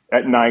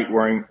at night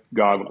wearing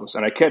goggles.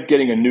 And I kept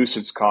getting a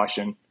nuisance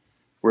caution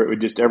where it would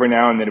just every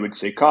now and then it would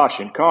say,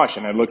 "Caution,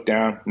 caution." I looked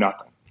down,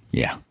 nothing.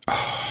 Yeah.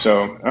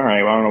 So, all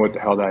right, well, I don't know what the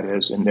hell that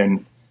is. And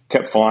then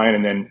kept flying.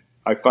 And then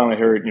I finally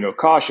heard,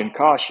 caution,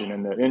 caution.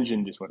 And the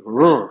engine just went,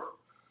 roar.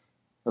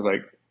 I was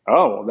like,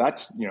 oh, well,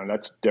 that's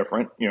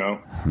different.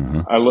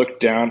 I looked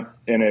down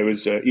and it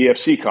was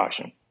EFC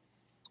caution.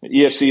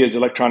 EFC is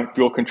electronic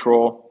fuel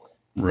control.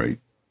 Right.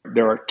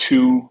 There are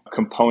two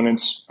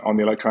components on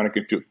the electronic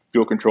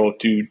fuel control,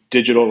 two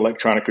digital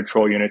electronic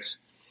control units,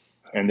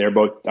 and they're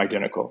both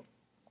identical.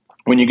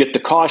 When you get the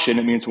caution,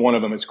 it means one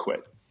of them is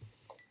quit.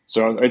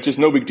 So it's just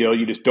no big deal.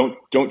 You just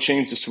don't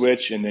change the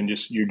switch, and then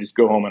you just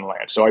go home and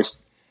land. So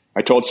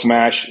I told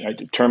Smash I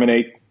to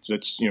terminate.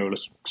 Let's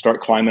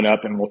start climbing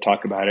up, and we'll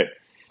talk about it.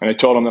 And I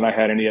told him that I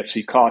had an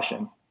EFC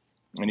caution,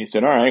 and he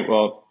said, "All right,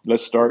 well,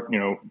 let's start.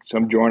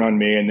 Some join on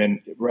me." And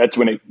then that's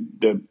when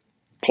the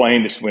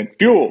plane just went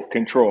fuel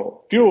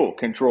control,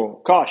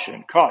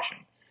 caution, caution.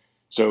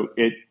 So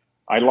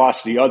I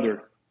lost the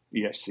other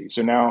ESC.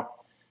 So now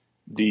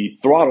the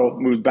throttle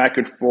moves back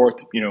and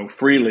forth,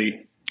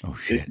 freely. Oh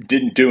shit! It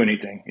didn't do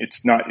anything.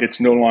 It's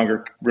no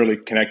longer really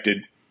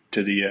connected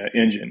to the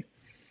engine.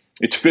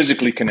 It's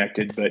physically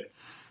connected, but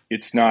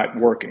it's not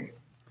working.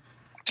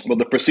 Well,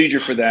 the procedure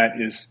for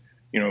that is,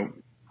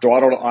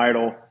 throttle to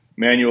idle,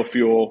 manual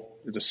fuel,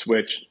 the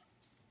switch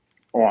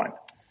on.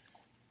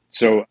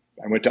 So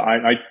I went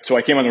to so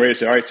I came on the radio and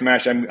said, "All right,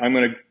 Smash, I'm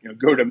going to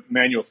go to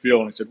manual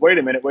fuel." And he said, "Wait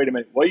a minute. What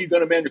are you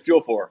going to manual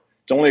fuel for?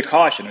 It's only a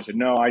caution." I said,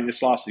 "No, I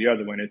just lost the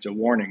other one. It's a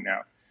warning now."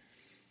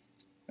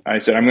 I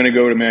said, "I'm going to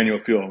go to manual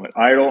fuel." I went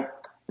idle,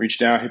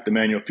 reached down, hit the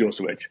manual fuel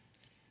switch.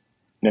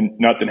 Then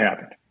nothing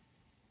happened.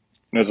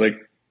 And I was like,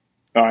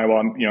 all right, well,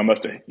 I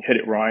must have hit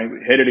it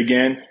wrong. Hit it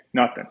again,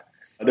 nothing.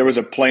 There was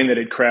a plane that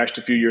had crashed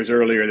a few years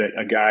earlier that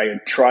a guy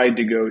had tried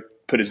to go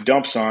put his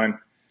dumps on,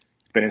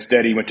 but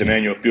instead he went to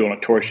manual fuel and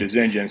it torched his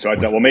engine. So I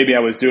thought, well, maybe I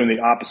was doing the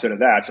opposite of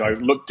that. So I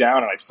looked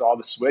down and I saw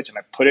the switch and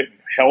I put it and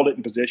held it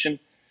in position.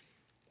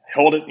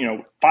 Held it,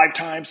 5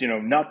 times,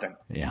 nothing.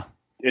 Yeah.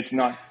 It's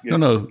not.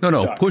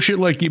 No. Push it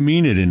like you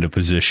mean it into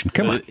position.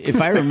 Come on. If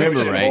I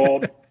remember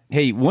right,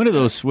 hey, one of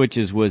those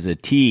switches was a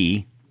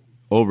T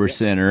over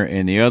center,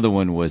 and the other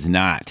one was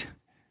not.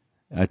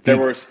 There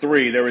was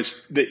 3.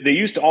 They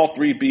used to all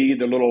 3 be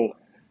the little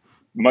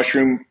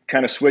mushroom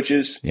kind of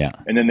switches. Yeah.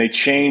 And then they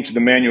changed the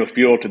manual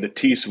fuel to the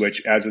T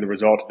switch as a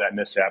result of that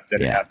mishap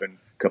that had happened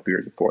a couple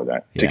years before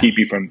that to keep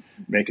you from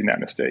making that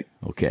mistake.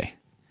 Okay.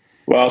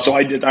 Well, so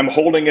I'm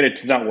holding it.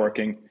 It's not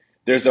working.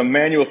 There's a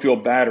manual fuel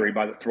battery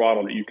by the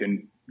throttle that you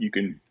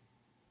can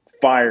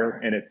fire,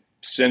 and it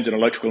sends an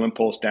electrical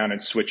impulse down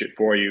and switch it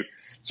for you.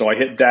 So I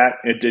hit that.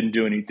 It didn't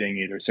do anything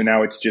either. So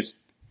now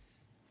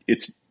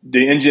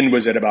the engine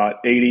was at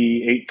about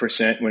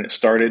 88% when it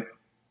started,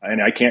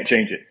 and I can't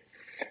change it.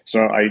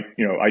 So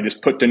I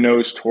just put the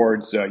nose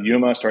towards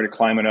Yuma, started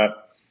climbing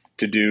up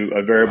to do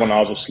a variable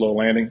nozzle slow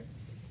landing,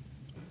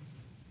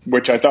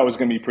 which I thought was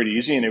going to be pretty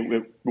easy, and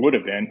it would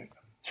have been,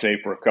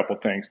 save for a couple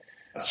things.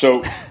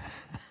 So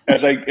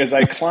as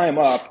I climb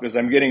up, as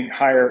I'm getting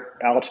higher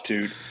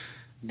altitude,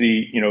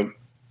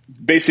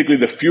 basically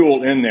the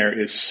fuel in there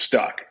is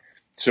stuck.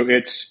 So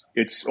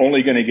it's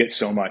only going to get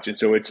so much. And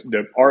so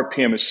the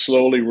RPM is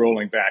slowly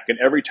rolling back. And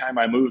every time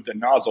I move the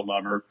nozzle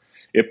lever,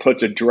 it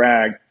puts a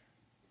drag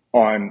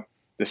on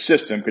the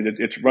system because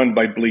it's run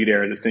by bleed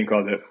air, this thing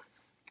called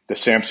the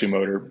SAMSU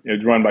motor.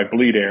 It's run by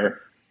bleed air.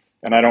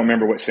 And I don't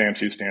remember what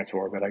SAMSU stands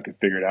for, but I could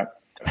figure it out.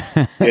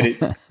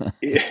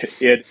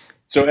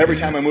 So every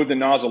time I move the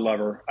nozzle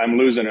lever, I'm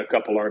losing a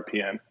couple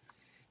RPM.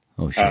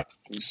 Oh, shit.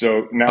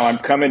 So now I'm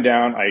coming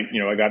down.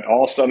 I got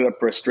all set up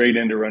for a straight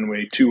into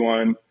runway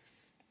 21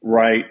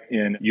 right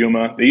in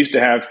Yuma. They used to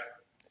have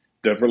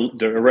the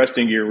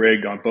arresting gear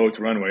rigged on both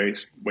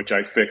runways, which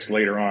I fixed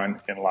later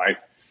on in life.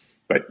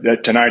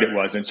 But tonight it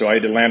wasn't. So I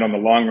had to land on the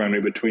long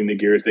runway between the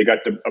gears. They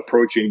got the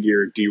approaching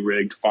gear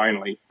de-rigged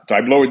finally. So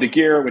I lowered the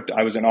gear.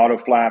 I was in auto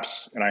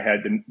flaps, and I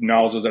had the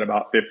nozzles at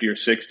about 50 or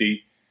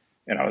 60.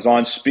 And I was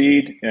on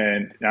speed,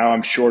 and now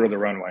I'm short of the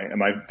runway. And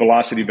my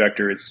velocity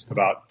vector is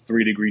about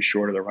 3 degrees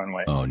short of the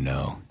runway. Oh,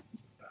 no.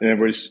 And it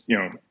was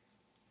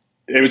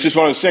just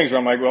one of those things where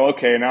I'm like, well,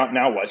 okay,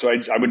 now what? So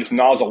I would just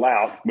nozzle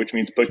out, which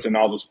means push the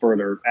nozzles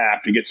further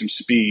aft to get some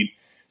speed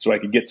so I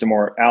could get some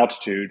more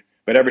altitude.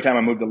 But every time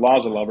I moved the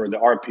nozzle lever, the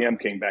RPM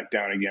came back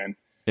down again.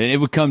 And it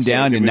would come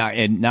down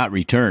and not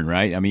return,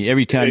 right? I mean,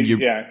 every time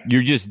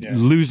you're just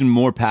losing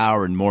more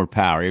power and more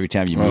power every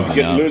time you move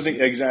it. Losing,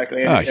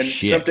 exactly. And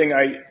something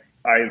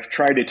I've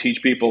tried to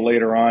teach people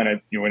later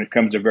on, when it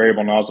comes to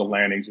variable nozzle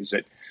landings, is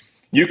that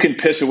you can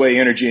piss away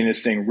energy in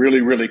this thing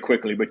really, really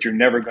quickly, but you're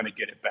never going to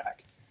get it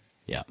back.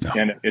 Yeah. No.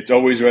 And it's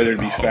always rather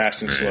to be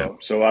fast and slow.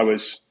 So I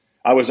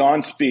was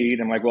on speed.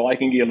 I'm like, well, I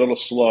can get a little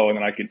slow, and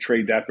then I could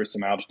trade that for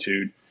some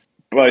altitude.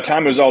 By the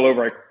time it was all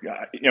over,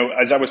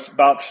 as I was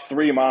about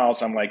 3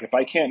 miles, I'm like, if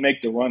I can't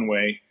make the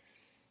runway,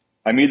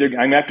 I'm going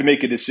to have to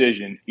make a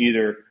decision.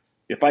 Either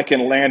if I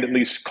can land at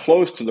least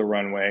close to the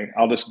runway,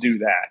 I'll just do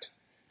that.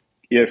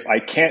 If I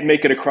can't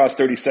make it across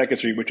 32nd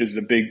Street, which is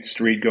the big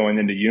street going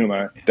into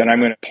Yuma, then I'm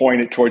going to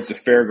point it towards the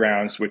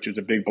fairgrounds, which is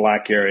a big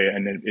black area,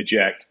 and then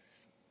eject.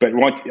 But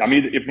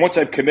once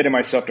I've committed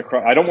myself to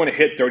cross, I don't want to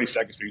hit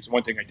 32nd Street. It's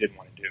one thing I didn't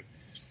want to do.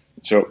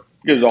 So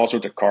there's all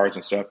sorts of cars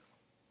and stuff.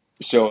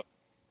 So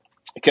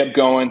I kept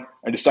going.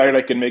 I decided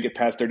I could make it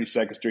past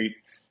 32nd Street.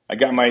 I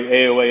got my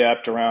AOA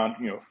up to around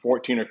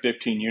 14 or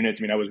 15 units.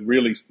 I mean, I was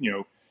really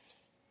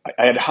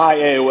I had high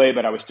AOA,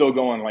 but I was still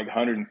going like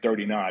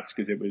 130 knots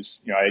because it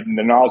was the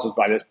nozzles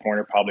by this point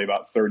are probably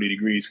about 30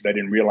 degrees because I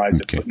didn't realize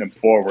that putting them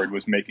forward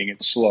was making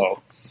it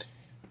slow.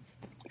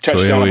 So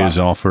AOA is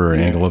all for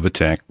angle of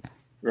attack.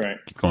 Right.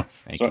 Keep going.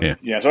 So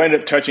I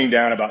ended up touching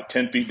down about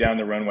 10 feet down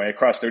the runway. I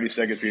crossed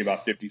 32nd Street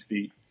about 50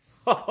 feet.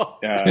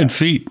 10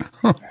 feet.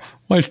 Huh.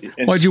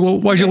 Why'd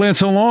you land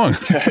so long?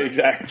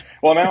 Exactly.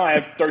 Well, now I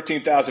have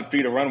 13,000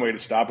 feet of runway to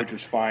stop, which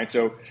was fine.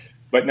 So,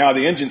 but now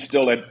the engine's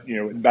still at,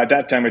 by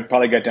that time it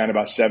probably got down to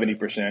about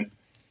 70%.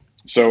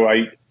 So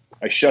I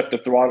shut the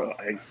throttle.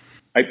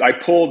 I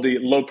pulled the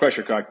low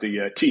pressure cock,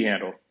 the T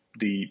handle,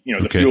 the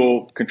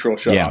fuel control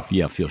shut off.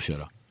 Yeah, fuel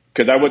shut off.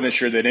 Because I wasn't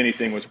sure that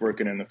anything was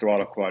working in the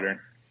throttle quadrant.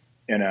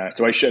 And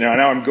so I shut.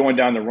 Now I'm going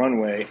down the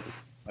runway,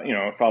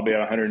 probably at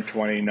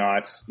 120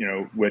 knots,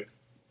 with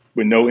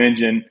no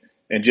engine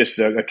and just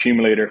the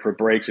accumulator for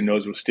brakes and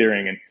nozzle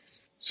steering. And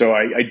so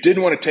I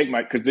didn't want to take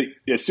because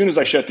as soon as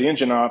I shut the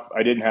engine off,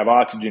 I didn't have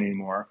oxygen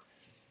anymore.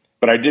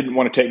 But I didn't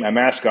want to take my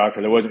mask off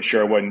because I wasn't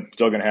sure I wasn't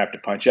still going to have to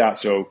punch out.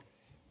 So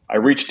I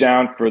reached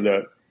down for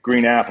the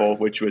green apple,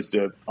 which was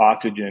the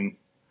oxygen,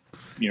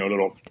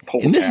 little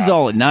pull. And this is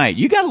all at night.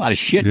 You got a lot of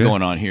shit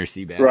going on here,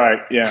 Seabass. Right.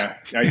 Yeah,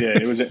 I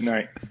did. It was at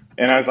night.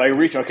 And I was like,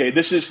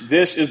 this is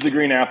the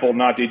green apple,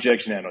 not the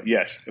ejection handle.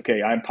 Yes.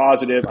 Okay. I'm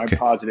positive. And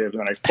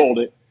I pulled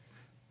it.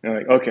 And I'm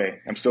like, okay,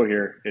 I'm still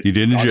here. You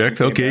did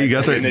eject. Okay. You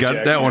got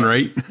that one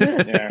right.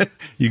 Yeah.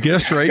 You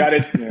guessed right.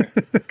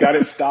 Got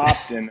it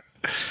stopped and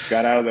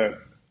got out of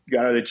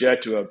the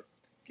jet to a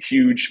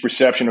huge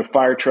reception of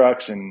fire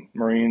trucks and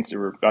Marines that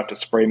were about to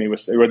spray me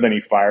with, there wasn't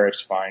any fire.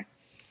 It's fine.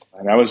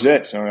 And that was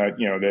it. So,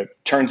 that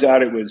turns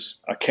out it was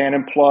a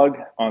cannon plug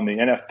on the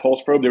NF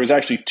pulse probe. There was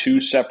actually two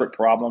separate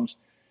problems.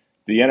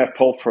 The NF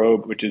pulse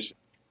probe, which is,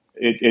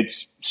 it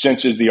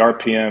senses the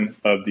RPM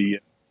of the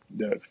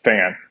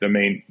fan, the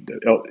main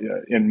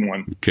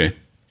N1. Okay.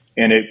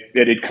 And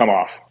it had come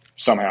off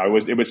somehow.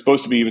 It was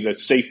supposed to be, it was a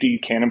safety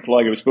cannon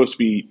plug. It was supposed to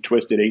be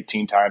twisted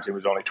 18 times. It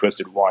was only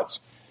twisted once,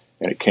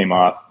 and it came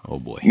off. Oh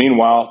boy.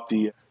 Meanwhile,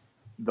 the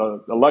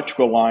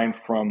electrical line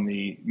from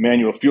the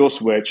manual fuel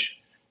switch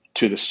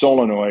to the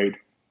solenoid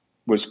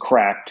was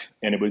cracked,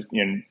 and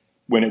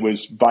when it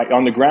was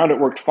on the ground, it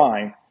worked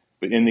fine,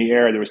 but in the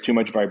air there was too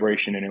much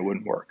vibration and it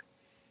wouldn't work.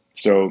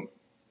 So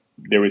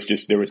there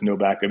was no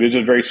backup. It was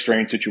a very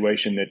strange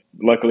situation that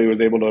luckily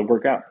was able to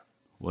work out.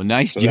 Well,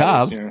 nice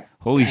job.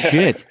 Holy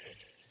shit.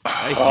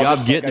 Nice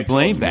job getting the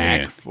plane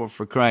back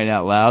for crying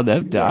out loud.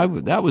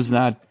 That was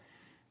not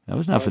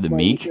for the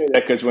meek.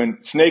 Because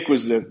when Snake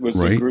was the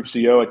group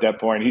CO at that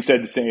point, he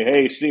said to say,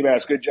 "Hey,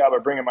 Seabass, good job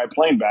of bringing my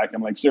plane back."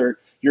 I'm like, "Sir,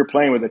 your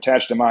plane was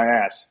attached to my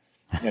ass."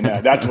 And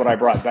that's what I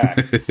brought back.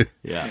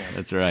 Yeah,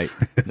 that's right.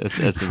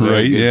 That's a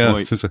very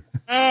good point.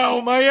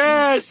 Ow, my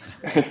ass!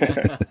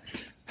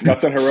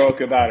 Nothing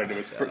heroic about it. It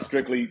was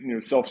strictly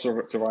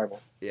self-survival.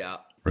 Yeah.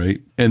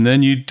 Right. And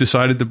then you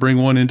decided to bring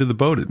one into the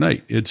boat at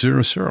night at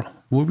 00.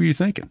 What were you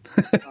thinking?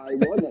 I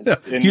wasn't.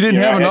 You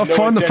didn't have enough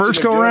fun the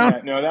first go around?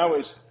 That. No, that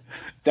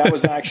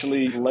was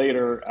actually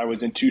later. I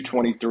was in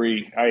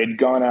 223. I had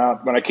gone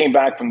out when I came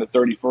back from the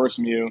 31st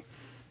MU.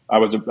 I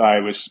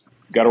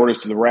got orders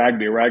to the RAG,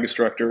 be a RAG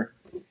instructor.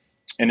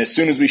 And as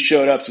soon as we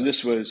showed up, so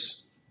this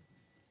was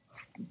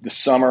the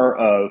summer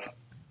of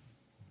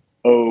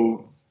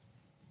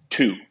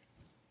 02.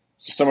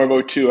 So summer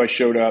of 02, I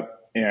showed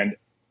up, and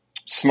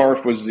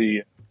Smurf was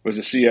the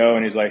CO,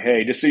 and he's like,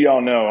 "Hey, just so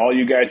y'all know, all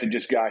you guys that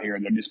just got here,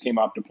 that just came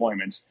off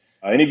deployments,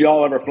 any of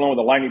y'all ever flown with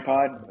a Lightning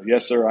Pod?"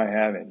 "Yes, sir, I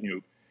have."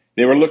 And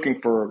they were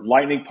looking for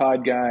Lightning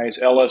Pod guys,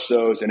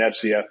 LSOs, and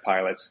FCF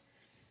pilots.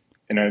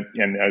 And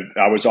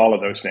I was all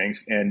of those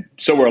things. And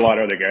so were a lot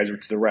of other guys.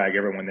 It's the RAG.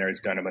 Everyone there has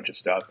done a bunch of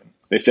stuff. And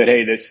they said,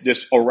 "Hey,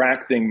 this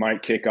Iraq thing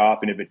might kick off.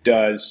 And if it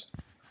does,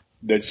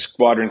 the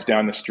squadrons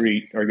down the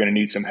street are going to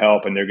need some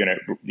help. And they're going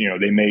to,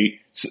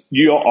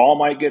 you all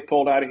might get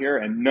pulled out of here,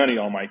 and none of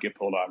y'all might get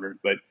pulled out of here.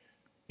 But,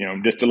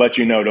 just to let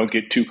you know, don't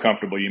get too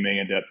comfortable. You may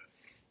end up,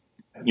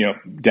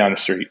 down the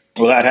street."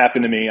 Well, that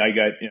happened to me. I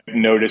got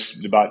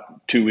noticed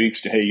about 2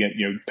 weeks to, "Hey,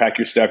 pack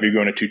your stuff. You're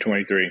going to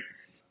 223.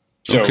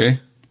 So, okay.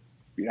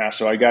 Yeah,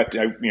 so I got,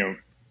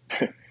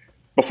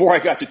 before I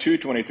got to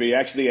 223,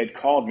 actually had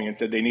called me and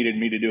said they needed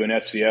me to do an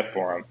FCF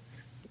for them.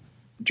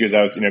 Because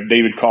I was,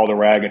 they would call the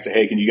RAG and say,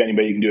 "Hey, can you get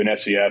anybody who can do an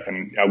FCF?"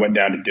 And I went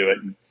down to do it.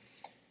 And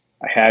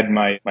I had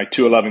my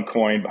 211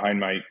 coin behind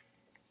my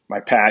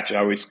patch I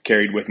always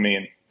carried with me.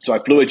 And so I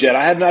flew a jet.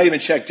 I had not even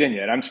checked in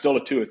yet. I'm still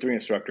a 2 or 3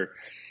 instructor.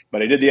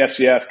 But I did the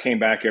FCF, came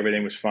back,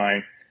 everything was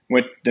fine.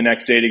 Went the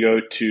next day to go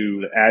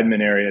to the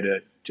admin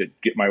area to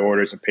get my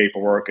orders and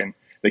paperwork. And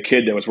the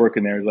kid that was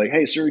working there was like,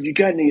 "Hey, sir, you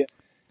got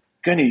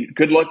any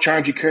good luck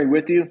charms you carry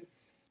with you?"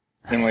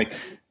 And I'm like,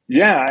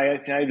 "Yeah, I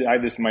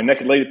have this my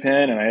naked lady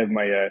pin, and I have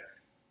my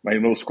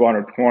little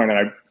squadron coin."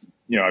 And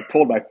I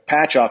pulled my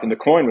patch off and the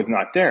coin was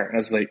not there. And I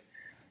was like,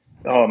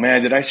 oh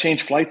man, did I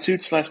change flight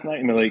suits last night?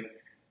 And they're like,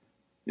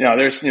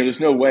 there's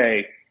no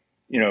way,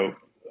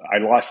 I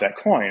lost that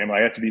coin.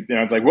 I have to be,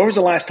 I was like, what was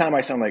the last time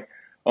I saw? I'm like,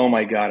 oh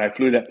my God, I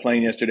flew that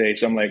plane yesterday.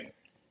 So I'm like,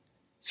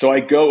 so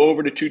I go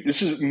over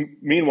to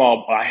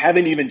meanwhile, I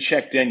haven't even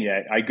checked in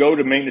yet. I go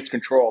to maintenance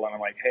control and I'm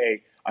like,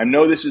 hey, I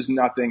know this is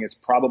nothing. It's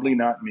probably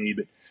not me,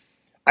 but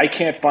I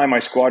can't find my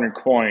squadron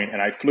coin.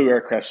 And I flew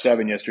aircraft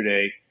 7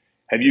 yesterday.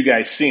 Have you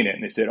guys seen it?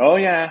 And they said, oh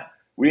yeah,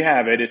 we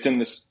have it. It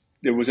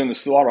was in the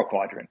throttle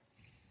quadrant.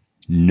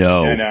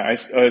 No. And I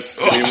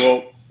said,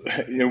 well,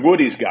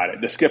 Woody's got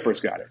it. The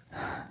skipper's got it.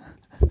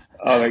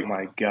 Oh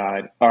my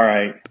God. All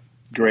right,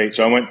 great.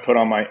 So I went and put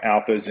on my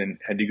alphas and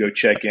had to go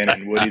check in,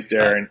 and Woody's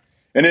there.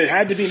 And it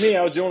had to be me.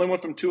 I was the only one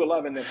from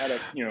 211 that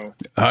had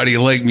How do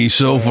you like me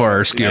so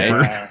far,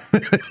 Skipper?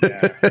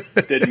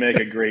 Didn't make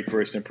a great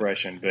first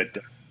impression,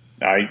 but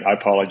I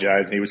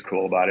apologize. He was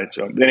cool about it.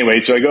 So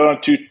anyway, I go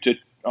on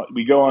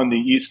we go on the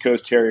East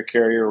Coast Harrier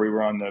carrier. We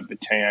were on the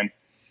Bataan,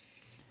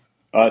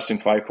 us and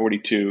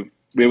 542.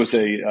 It was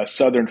a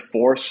Southern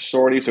Force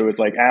sortie, so it was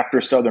like after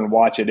Southern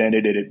Watch had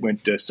ended, it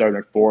went to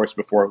Southern Force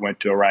before it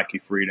went to Iraqi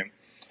Freedom.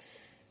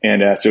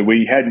 And so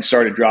we hadn't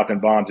started dropping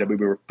bombs yet. We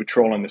were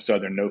patrolling the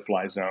Southern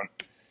no-fly zone.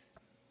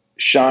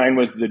 Shine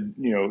was the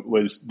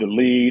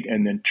lead,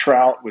 and then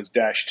Trout was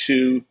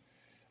 -2.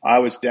 I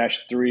was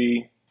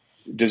 -3.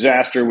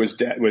 Disaster was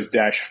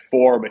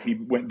 -4, but he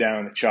went down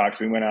in the chalk,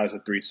 so we went out as a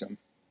threesome.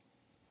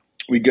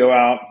 We go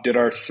out, did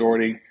our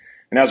sortie,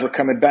 and as we're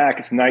coming back,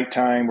 it's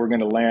nighttime. We're going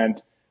to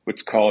land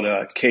what's called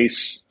a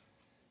case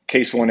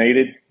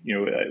 1-8,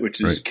 which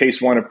is right. Case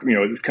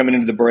 1, coming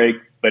into the break,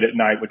 but at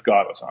night with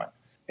goggles on.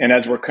 And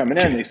as we're coming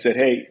in, they said,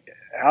 hey,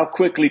 how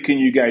quickly can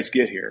you guys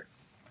get here?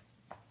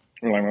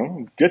 We're like, well,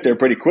 we'll get there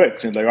pretty quick.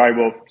 So it's like, all right,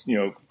 well,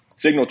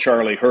 signal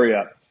Charlie, hurry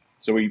up.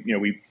 So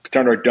we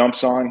turned our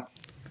dumps on.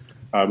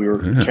 We were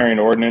carrying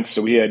ordnance.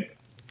 So I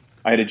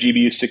had a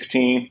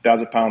GBU-16,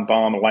 1,000-pound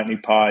bomb, a lightning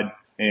pod,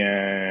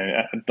 and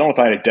I don't know if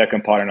I had a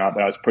Deccan pod or not,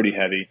 but I was pretty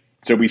heavy.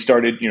 So we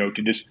started,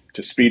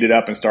 to speed it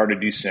up and start a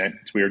descent.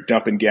 So we were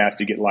dumping gas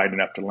to get light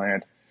enough to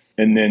land.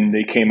 And then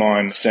they came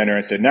on center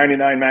and said,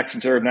 99 max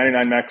and serve,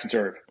 99 max and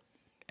serve.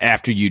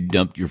 After you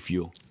dumped your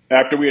fuel.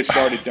 After we had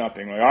started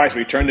dumping. Like, all right, so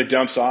we turned the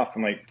dumps off.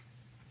 I'm like,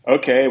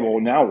 okay, well,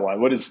 now what?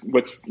 And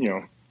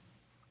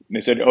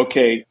they said,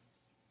 okay,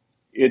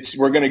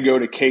 we're going to go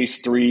to case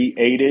 3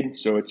 aided.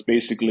 So it's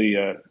basically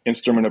a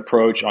instrument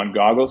approach on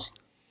goggles.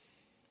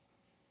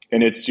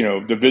 And it's,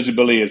 the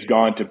visibility has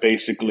gone to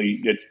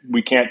basically,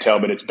 we can't tell,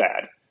 but it's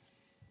bad.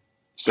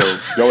 So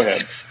go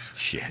ahead.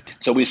 Shit.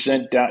 So we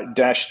sent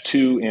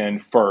 -2 in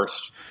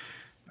first.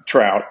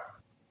 Trout.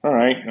 All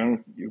right.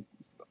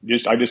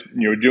 I just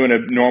doing a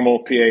normal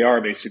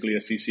PAR, basically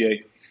a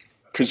CCA,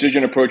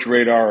 precision approach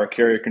radar or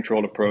carrier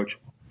controlled approach.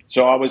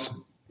 So I was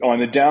on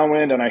the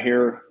downwind, and I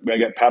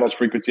got paddles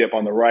frequency up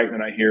on the right,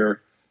 and I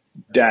hear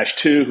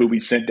 -2, who we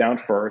sent down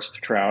first,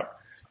 Trout.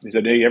 He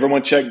said, hey,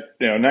 everyone check,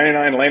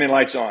 99 landing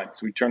lights on.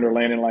 So we turned our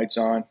landing lights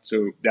on.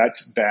 So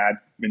that's bad.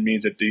 It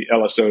means that the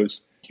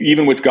LSOs,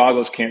 even with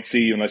goggles, can't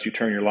see you unless you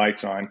turn your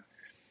lights on.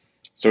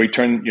 So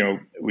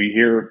we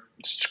hear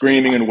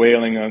screaming and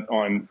wailing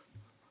on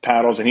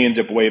paddles, and he ends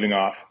up waving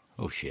off.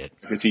 Oh, shit.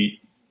 Because he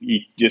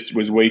just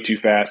was way too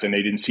fast, and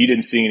he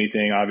didn't see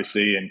anything,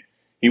 obviously. And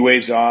he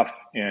waves off,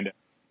 and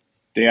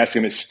they asked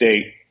him his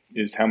state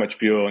is how much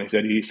fuel. And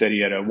he said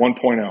he had a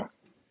 1.0.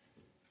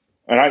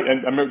 And I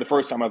remember the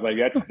first time I was like,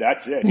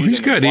 that's it. Well, he's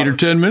got 8 or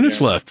 10 minutes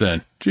left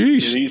then.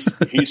 Jeez.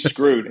 He's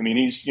screwed. I mean,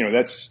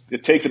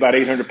 it takes about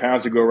 800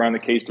 pounds to go around the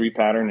case 3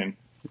 pattern. And,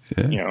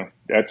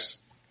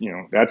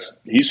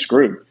 he's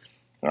screwed.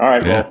 All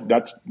right. Yeah. Well,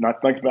 let's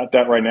not think about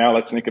that right now.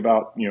 Let's think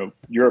about,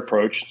 your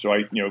approach. So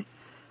I,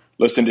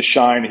 listened to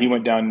Shine. He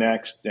went down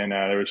next, and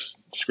there was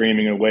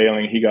screaming and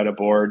wailing. He got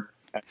aboard.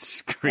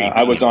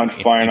 I was on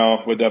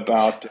final with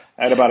about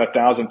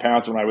 1,000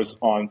 pounds when I was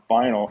on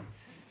final.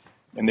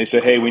 And they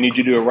said, hey, we need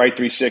you to do a right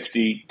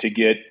 360 to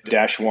get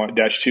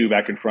 -2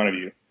 back in front of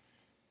you.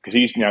 Because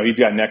he's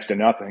got next to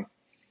nothing.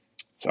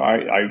 So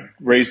I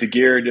raised the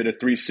gear, did a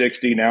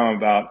 360. Now I'm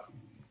about,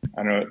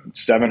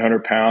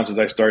 700 pounds as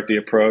I start the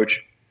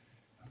approach,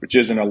 which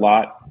isn't a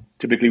lot.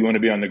 Typically we want to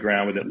be on the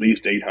ground with at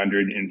least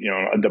 800. And,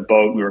 on the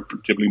boat, we were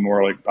typically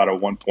more like about a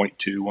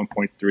 1.2,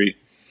 1.3.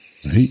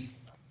 Right.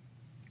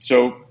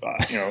 So,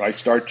 I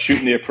start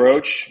shooting the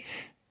approach.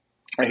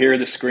 I hear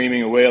the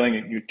screaming and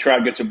wailing.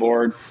 Trout gets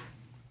aboard.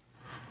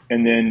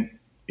 And then,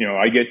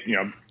 I get,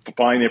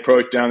 flying the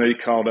approach down there. He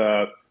called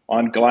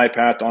on glide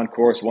path, on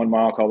course, 1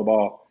 mile, call the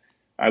ball.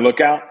 I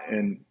look out,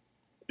 and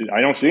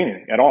I don't see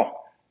anything at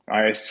all.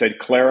 I said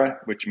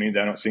Clara, which means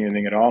I don't see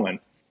anything at all. And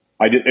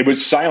it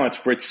was silence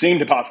for, it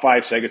seemed about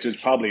 5 seconds. It was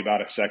probably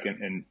about a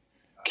second. And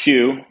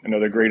Q,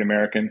 another great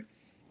American,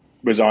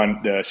 was on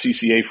the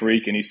CCA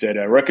freak, and he said,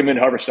 recommend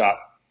hover stop.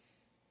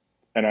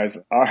 And I was,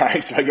 all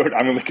right. So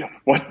I'm like,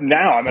 what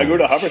now? I'm going to go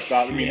to hover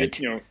stop. I mean,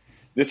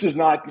 this is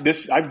not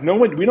this.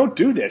 We don't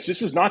do this.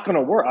 This is not going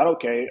to work. I don't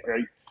care.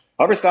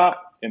 Hover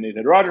stop. And they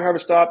said, Roger, hover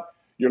stop.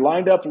 You're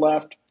lined up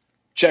left.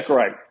 check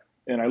right.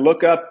 And I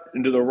look up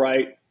and to the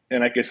right,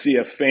 and I could see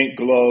a faint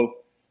glow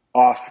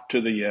off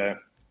to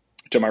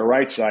my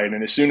right side.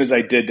 And as soon as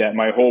I did that,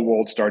 my whole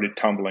world started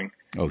tumbling.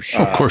 Oh,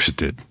 shit. Of course it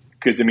did.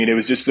 Because, I mean, it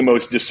was just the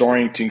most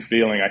disorienting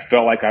feeling. I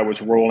felt like I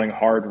was rolling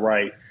hard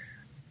right.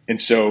 And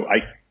so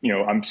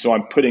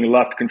I'm putting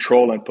left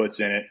control inputs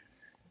in it.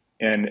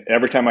 And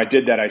every time I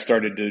did that, I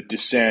started to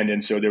descend.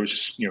 And so there was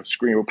just,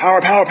 screaming,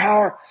 power, power,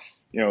 power.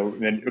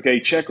 And then, okay,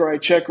 check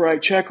right, check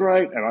right, check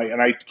right.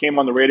 And I came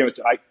on the radio and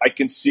said, I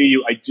can see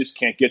you. I just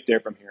can't get there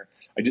from here.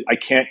 I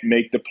can't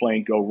make the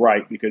plane go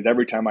right because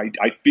every time I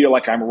feel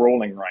like I'm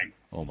rolling right.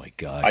 Oh my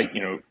gosh.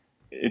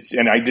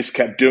 And I just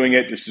kept doing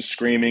it, just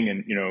screaming.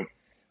 And,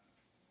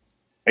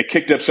 I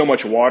kicked up so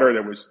much water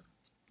that was,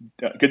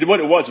 because what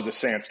it was a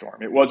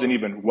sandstorm. It wasn't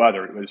even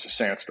weather. It was a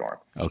sandstorm.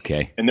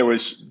 Okay. And there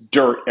was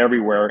dirt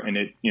everywhere. And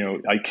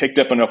I kicked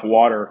up enough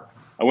water.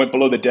 I went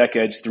below the deck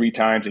edge 3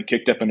 times and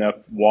kicked up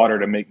enough water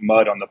to make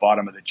mud on the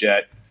bottom of the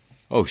jet.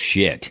 Oh,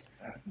 shit.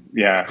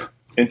 Yeah.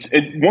 And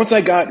once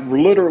I got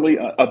literally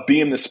a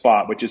beam the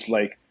spot, which is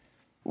like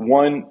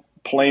one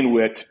plane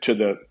width to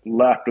the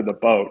left of the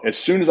boat, as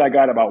soon as I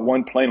got about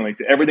one plane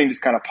length, everything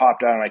just kind of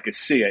popped out and I could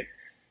see it.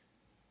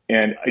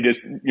 And I just,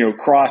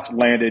 crossed,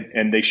 landed,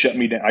 and they shut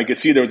me down. I could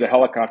see there was a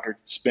helicopter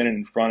spinning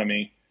in front of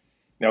me.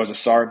 That was a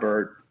SAR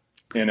bird.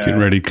 And, getting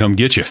ready to come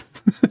get you.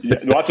 Yeah,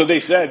 that's what they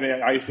said,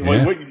 man. I said,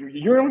 well,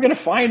 you're only going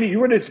to find me. You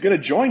were just going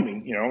to join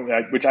me,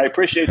 which I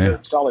appreciate the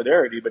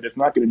solidarity, but it's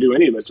not going to do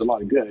any of us a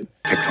lot of good.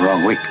 Picked the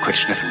wrong week. Quit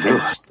sniffing glue.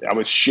 I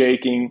was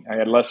shaking. I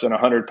had less than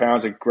 100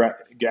 pounds of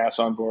gas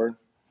on board.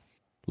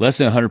 Less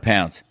than 100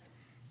 pounds.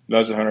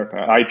 Less than 100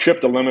 pounds. I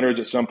tripped the limiters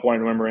at some point. I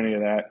don't remember any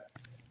of that.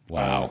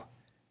 Wow.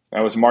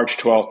 That was March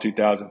 12th,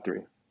 2003.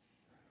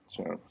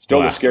 So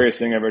still the scariest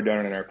thing I've ever done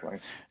in an airplane.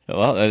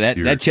 Well,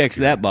 that checks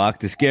that box.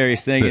 The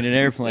scariest thing in an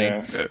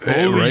airplane.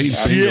 Holy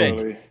shit.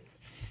 Absolutely.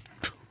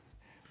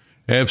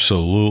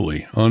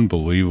 Absolutely.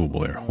 Unbelievable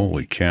there.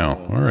 Holy cow.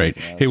 All right.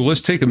 Hey, well,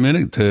 let's take a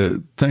minute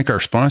to thank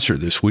our sponsor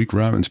this week,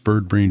 Robbins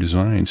Bird Brain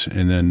Designs,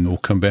 and then we'll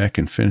come back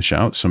and finish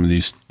out some of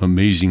these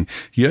amazing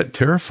yet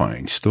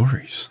terrifying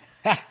stories.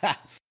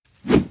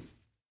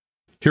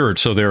 Here at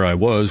So There I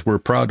Was, we're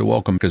proud to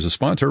welcome as a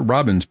sponsor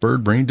Robbins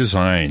Bird Brain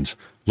Designs.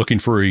 Looking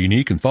for a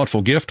unique and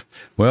thoughtful gift?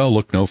 Well,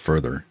 look no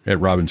further. At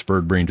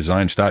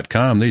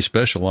robbinsbirdbraindesigns.com, they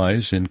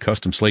specialize in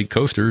custom slate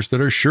coasters that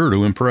are sure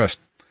to impress.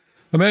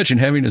 Imagine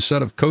having a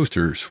set of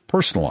coasters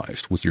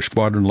personalized with your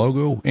squadron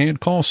logo and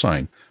call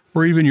sign,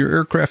 or even your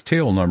aircraft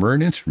tail number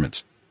and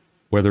instruments.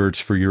 Whether it's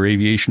for your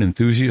aviation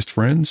enthusiast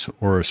friends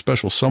or a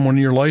special someone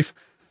in your life,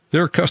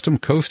 their custom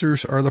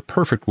coasters are the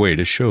perfect way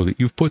to show that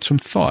you've put some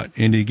thought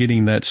into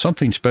getting that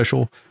something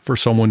special for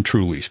someone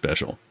truly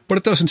special. But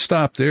it doesn't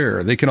stop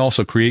there. They can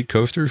also create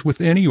coasters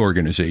with any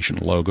organization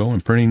logo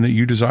and printing that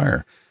you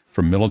desire.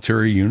 From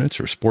military units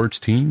or sports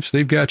teams,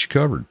 they've got you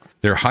covered.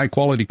 Their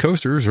high-quality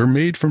coasters are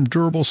made from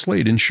durable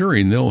slate,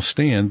 ensuring they'll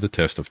stand the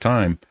test of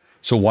time.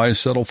 So why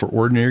settle for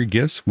ordinary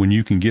gifts when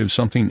you can give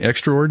something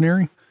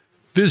extraordinary?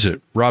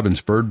 Visit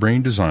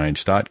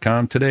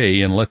robbinsbirdbraindesigns.com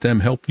today and let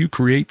them help you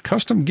create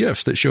custom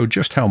gifts that show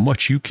just how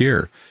much you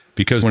care.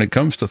 Because when it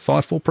comes to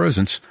thoughtful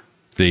presents,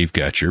 they've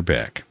got your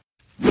back.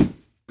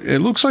 It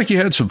looks like you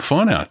had some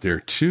fun out there,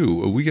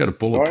 too. We got a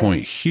bullet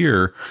point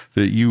here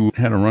that you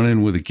had a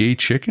run-in with a gay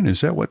chicken.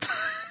 Is that what?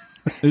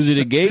 Is it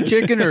a gay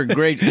chicken or a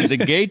gray? Is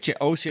it a gay chicken?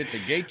 Oh, shit, it's a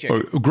gay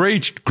chicken. Gray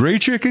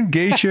chicken,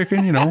 gay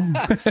chicken,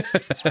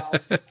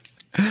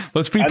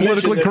 Let's be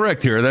politically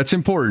correct here. That's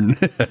important.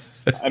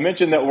 I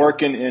mentioned that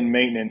working in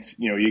maintenance,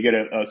 you get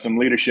some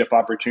leadership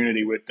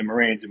opportunity with the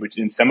Marines, which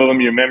in some of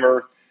them you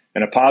remember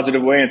in a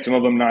positive way and some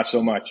of them not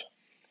so much.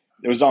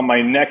 It was on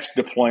my next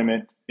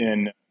deployment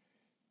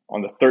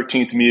on the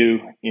 13th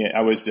MU.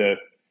 I was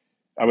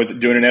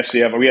doing an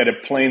FCF. We had a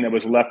plane that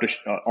was left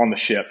on the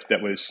ship that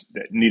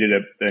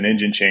needed an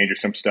engine change or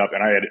some stuff.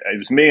 And it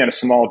was me and a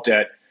small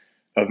jet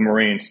of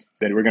Marines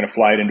that were going to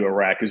fly it into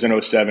Iraq. It was in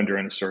 2007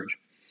 during the surge.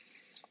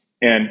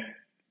 And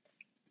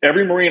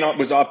every Marine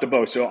was off the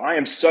boat. So I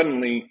am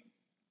suddenly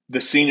the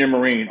senior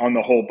Marine on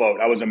the whole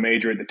boat. I was a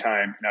major at the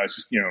time. And I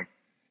was,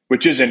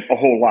 which isn't a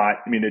whole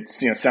lot. I mean, it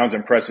sounds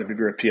impressive if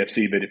you're a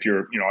PFC, but if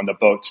you're, on the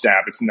boat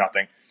staff, it's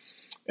nothing.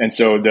 And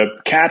so the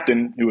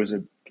captain, who was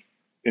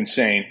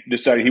insane,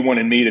 decided he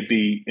wanted me to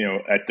be,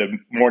 at the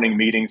morning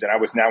meetings. And I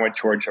was now in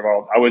charge of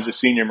I was a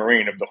senior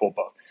Marine of the whole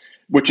boat,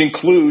 which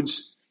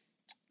includes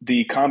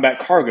the combat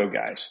cargo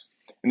guys.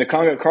 And the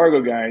combat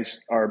cargo guys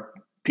are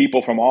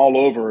people from all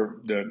over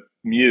the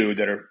MU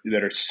that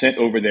are sent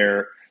over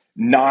there,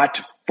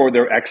 not for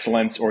their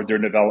excellence or their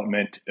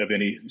development of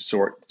any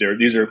sort.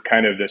 These are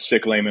kind of the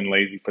sick, lame, and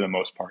lazy for the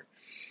most part.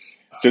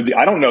 So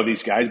I don't know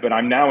these guys, but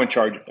I'm now in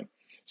charge of them.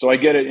 So I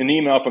get an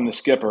email from the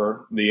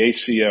skipper, the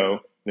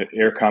ACO, the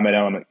Air Combat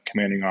Element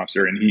Commanding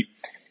Officer, and he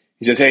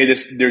says, "Hey,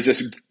 there's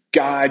this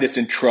guy that's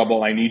in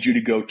trouble. I need you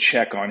to go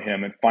check on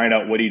him and find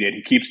out what he did."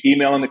 He keeps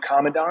emailing the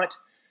commandant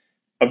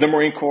of the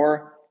Marine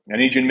Corps. I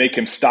need you to make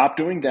him stop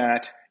doing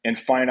that and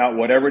find out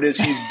whatever it is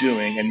he's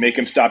doing and make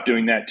him stop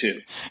doing that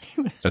too.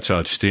 That's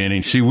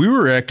outstanding. See, we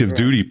were active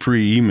duty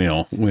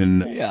pre-email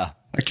when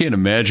I can't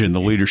imagine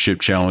the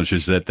leadership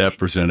challenges that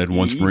presented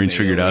once Marines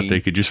figured out they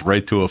could just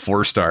write to a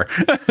 4-star.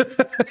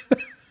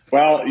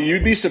 Well,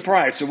 you'd be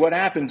surprised. So what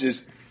happens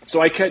is,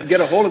 so I get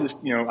a hold of this,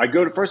 I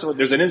go to, first of all,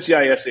 there's an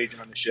NCIS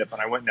agent on the ship,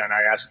 and I went down and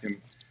I asked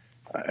him,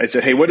 I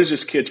said, hey, what is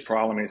this kid's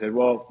problem? And he said,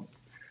 well,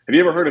 have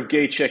you ever heard of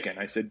gay chicken?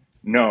 I said,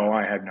 no,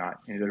 I have not.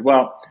 And he said,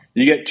 well,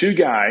 you get 2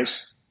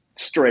 guys,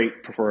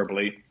 straight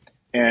preferably,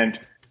 and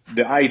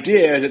the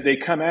idea is that they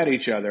come at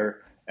each other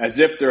as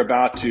if they're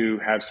about to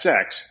have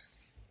sex,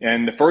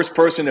 and the first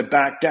person to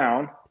back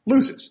down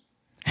loses.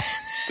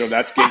 So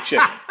that's gay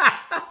chicken.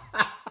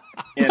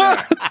 And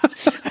I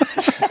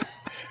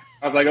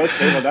was like,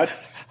 okay, well, that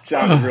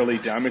sounds really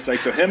dumb. It's like,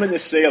 so him and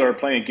this sailor are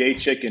playing gay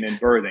chicken in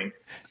berthing,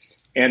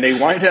 and they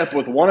wind up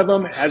with one of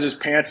them has his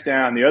pants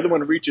down, the other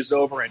one reaches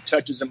over and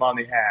touches him on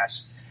the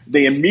ass.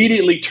 They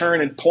immediately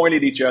turn and point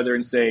at each other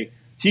and say,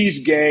 he's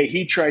gay,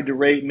 he tried to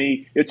rape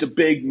me, it's a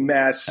big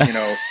mess,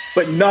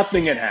 but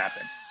nothing had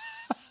happened.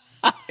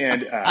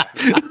 And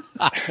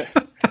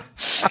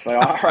it's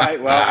like, all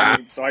right, well,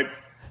 so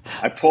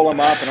I pull him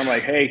up and I'm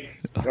like, hey,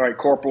 all right,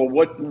 Corporal,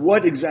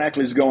 what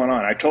exactly is going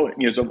on? I told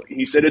him, so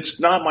he said, it's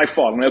not my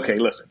fault. I'm like, okay,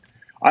 listen,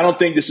 I don't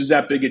think this is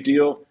that big a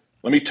deal.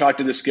 Let me talk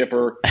to the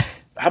skipper.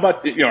 How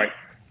about,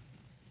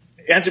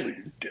 answer,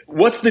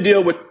 what's the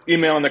deal with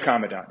emailing the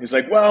commandant? He's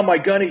like, well, my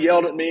gunny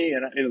yelled at me.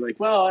 And I'm like,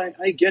 well,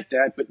 I get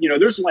that. But,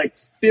 there's like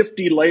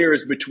 50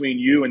 layers between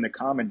you and the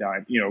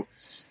commandant.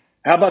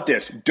 How about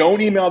this?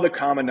 Don't email the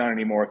commandant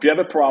anymore. If you have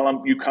a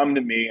problem, you come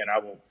to me and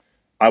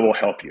I will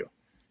help you.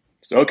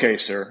 So, okay,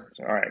 sir.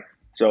 All right.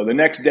 So the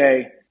next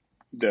day,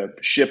 the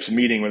ship's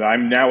meeting with,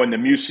 I'm now in the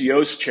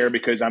Mucios chair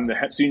because I'm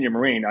the senior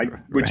Marine,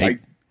 which I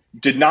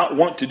did not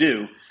want to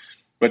do,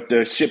 but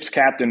the ship's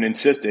captain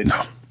insisted.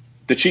 No.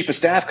 The chief of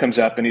staff comes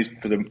up and he's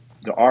for the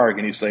ARG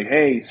and he's like,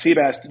 hey,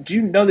 Seabass, do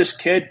you know this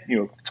kid?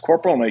 It's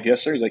Corporal. I'm like,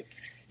 yes, sir. He's like,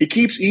 he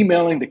keeps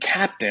emailing the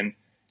captain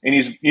and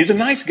he's a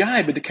nice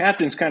guy, but the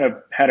captain's kind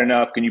of had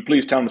enough. Can you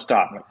please tell him to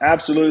stop? I'm like,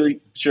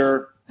 absolutely,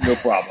 sure, no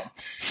problem.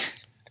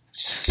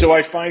 So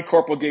I find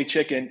Corporal Gay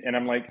Chicken and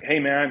I'm like, hey,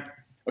 man,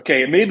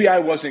 okay, maybe I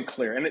wasn't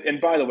clear. And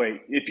by the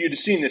way, if you'd have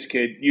seen this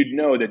kid, you'd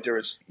know that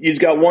he's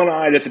got one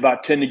eye that's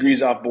about 10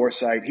 degrees off bore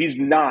sight. He's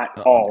not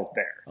all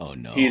there. Oh,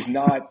 no. He's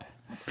not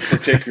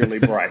particularly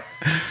bright.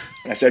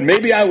 I said,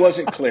 maybe I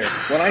wasn't clear.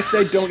 When I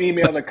said don't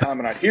email the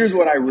commandant, here's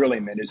what I really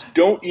meant is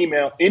don't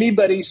email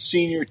anybody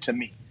senior to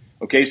me.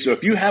 Okay, so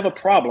if you have a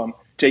problem,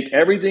 take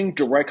everything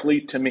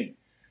directly to me.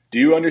 Do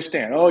you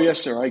understand? Oh, yes,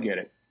 sir, I get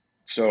it.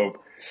 So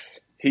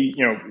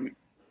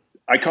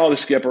I call the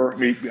skipper,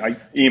 I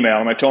email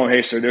him, I told him,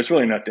 hey, sir, there's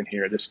really nothing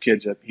here. This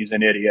he's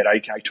an idiot.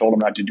 I told him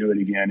not to do it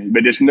again.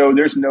 But there's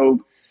no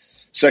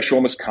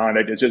sexual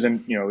misconduct. This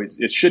isn't,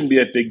 it shouldn't be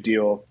a big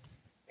deal.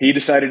 He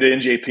decided to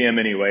NJP him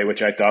anyway,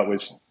 which I thought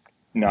was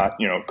not,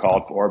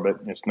 called for,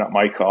 but it's not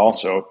my call.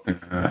 So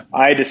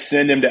I had to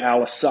send him to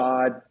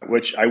Al-Assad,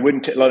 which I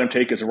wouldn't let him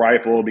take his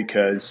rifle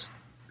because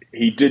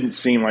he didn't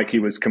seem like he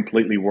was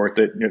completely worth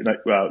it.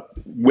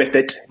 With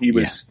it, he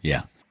was.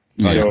 Yeah.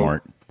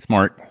 Smart.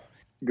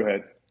 Go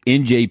ahead.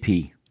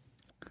 NJP.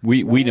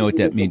 We know what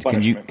that means.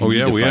 Can you?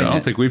 I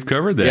don't think we've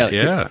covered that.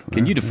 Yeah.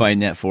 Can you define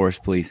that for us,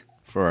 please,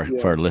 for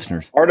our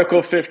listeners?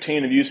 Article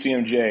 15 of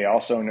UCMJ,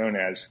 also known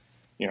as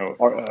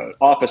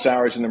office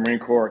hours in the Marine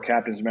Corps,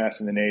 captain's mess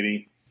in the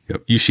Navy.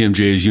 Yep.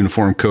 UCMJ is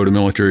Uniform Code of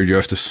Military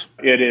Justice.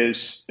 It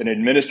is an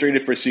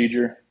administrative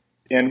procedure.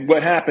 And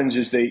what happens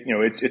is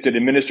it's an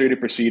administrative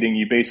proceeding.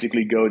 You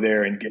basically go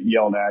there and get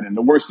yelled at. And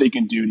the worst they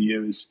can do to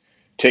you is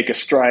take a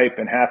stripe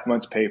and half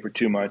month's pay for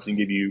 2 months and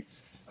give you,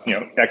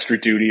 extra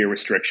duty or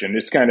restriction.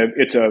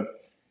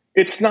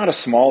 It's not a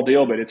small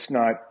deal, but it's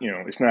not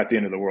the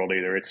end of the world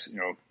either. It's,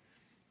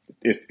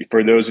 if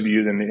for those of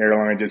you in the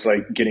airlines, it's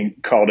like getting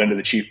called into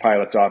the chief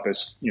pilot's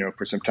office,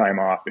 for some time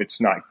off.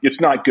 It's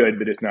not good,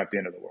 but it's not the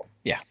end of the world.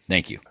 Yeah.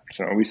 Thank you.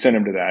 So we sent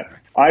him to that.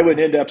 I would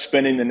end up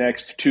spending the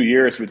next 2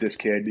 years with this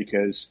kid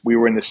because we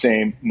were in the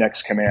same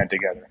next command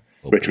together,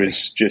 which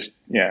was just,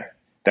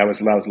 that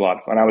was a lot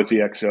of fun. I was the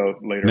XO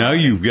later. Now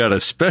you've got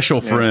a special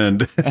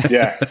friend.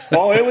 Yeah.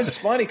 Well, it was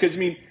funny because,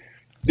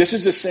 this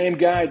is the same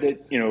guy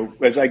that,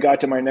 as I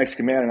got to my next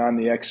command and I'm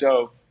the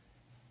XO,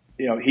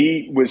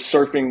 he was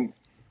surfing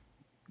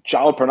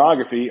child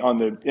pornography on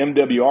the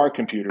MWR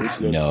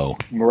computers. No.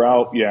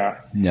 Morale,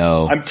 yeah.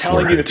 No. I'm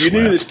telling you, if you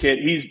knew this kid,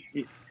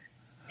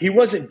 he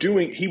wasn't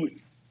doing,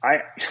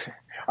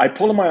 I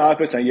pulled in my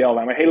office, I yelled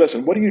at him, hey,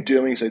 listen, what are you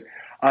doing? He says,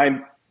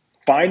 I'm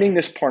finding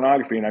this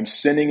pornography and I'm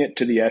sending it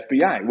to the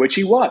FBI, which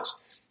he was.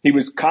 He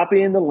was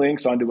copying the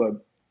links onto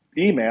an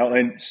email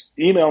and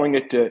emailing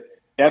it to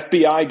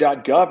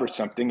FBI.gov or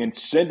something and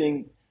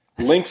sending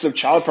links of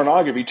child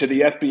pornography to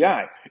the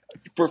FBI.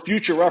 For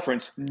future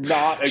reference,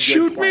 not a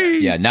good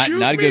plan. Yeah, not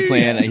a good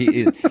plan.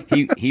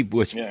 He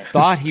was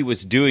thought he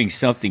was doing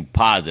something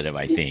positive,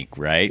 I think,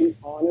 right? He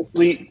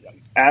honestly,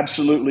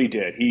 absolutely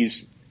did.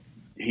 He's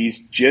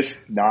just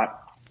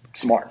not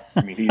smart.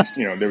 I mean,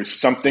 there was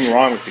something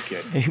wrong with the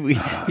kid.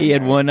 He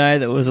had one eye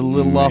that was a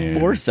little off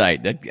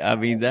foresight. That's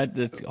wait.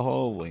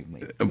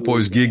 The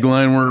boys' gig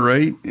line were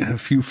right. A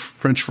few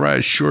French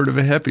fries short of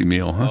a Happy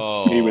Meal, huh?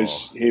 Oh.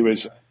 He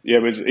was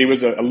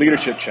a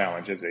leadership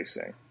challenge, as they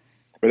say.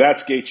 But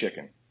that's gay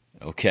chicken.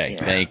 Okay,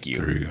 thank you.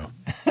 There you go.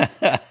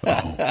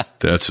 Oh,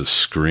 that's a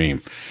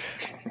scream.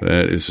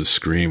 That is a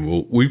scream.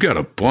 Well, we've got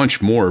a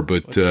bunch more,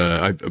 but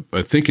I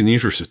think in the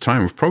interest of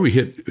time, we'll probably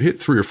hit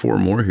 3 or 4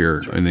 more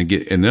here, and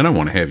then I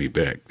want to have you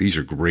back. These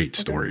are great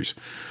stories.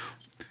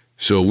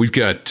 So we've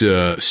got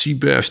sea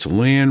bass to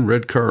land,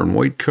 red car and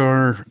white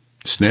car,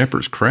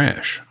 snappers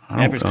crash.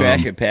 Snappers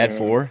crash at Pad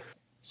 4.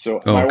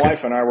 So my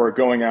wife and I were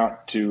going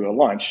out to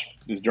lunch.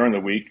 This is during the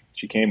week.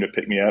 She came to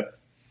pick me up.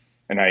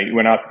 And I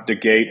went out the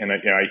gate, and I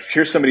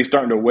hear somebody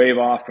starting to wave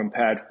off from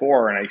Pad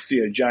 4, and I see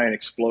a giant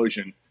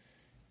explosion.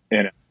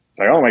 And it's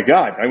like, oh my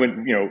God! I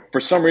went, for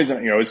some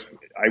reason,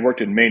 I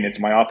worked in maintenance.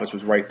 My office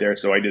was right there,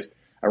 so I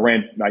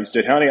ran. I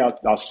said, honey,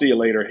 I'll see you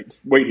later.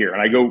 Wait here.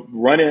 And I go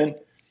run in,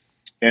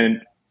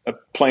 and a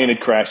plane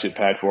had crashed at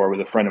Pad 4 with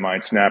a friend of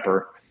mine.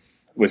 Snapper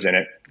was in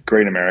it,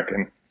 great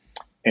American,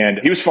 and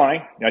he was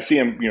fine. I see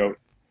him.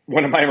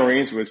 One of my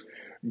Marines was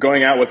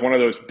going out with one of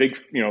those big,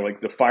 like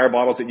the fire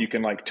bottles that you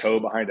can like tow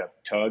behind a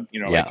tug,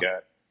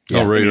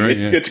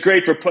 It's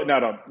great for putting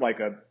out a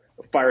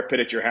fire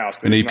pit at your house.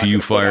 But an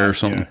APU fire or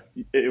something.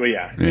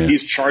 Yeah.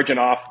 He's charging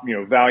off,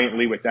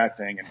 valiantly with that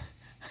thing, and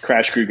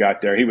crash crew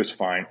got there. He was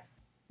fine.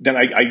 Then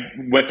I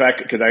went back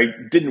because I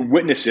didn't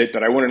witness it,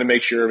 but I wanted to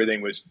make sure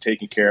everything was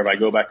taken care of. I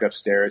go back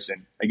upstairs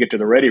and I get to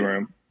the ready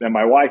room, and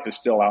my wife is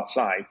still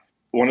outside.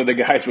 One of the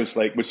guys was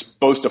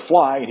supposed to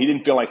fly, and he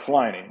didn't feel like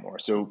flying anymore.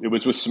 So it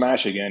was with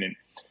Smash again, and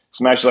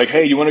Smash is like,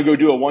 hey, you want to go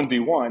do a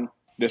 1v1?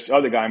 This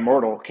other guy,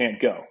 Myrtle, can't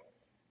go.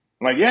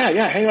 I'm like,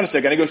 yeah, hang on a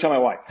second. I go tell my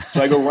wife.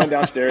 So I go run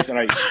downstairs, and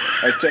I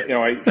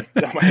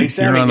tell my, hey,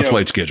 Sammy, you're on the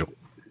flight schedule.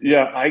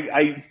 Yeah,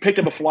 I picked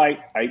up a flight.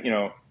 I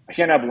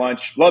can't have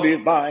lunch. Love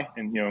you. Bye.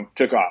 And,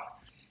 took off.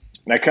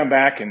 And I come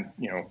back, and,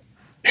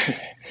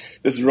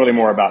 this is really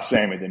more about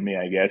Sammy than me,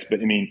 I guess.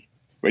 But, I mean,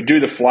 we do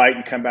the flight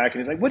and come back,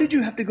 and he's like, what did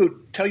you have to go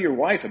tell your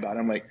wife about?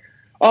 I'm like,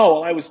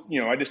 oh, well, I was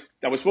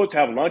supposed to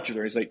have lunch with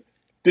her. He's like,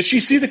 did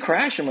she see the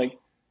crash? I'm like,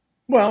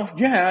 well,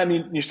 yeah. I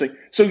mean, he's like,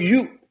 so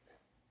you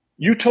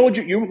told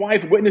your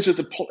wife witnesses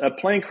a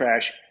plane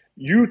crash.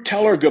 You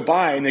tell her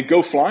goodbye and then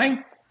go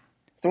flying?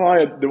 So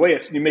the way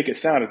you make it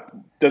sound, it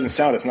doesn't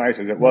sound as nice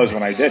as it was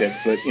when I did it.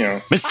 But,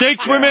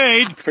 mistakes were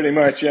made. Pretty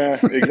much, yeah,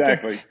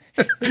 exactly.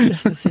 It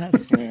doesn't sound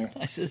as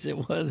nice as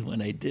it was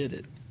when I did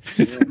it.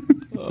 Yeah.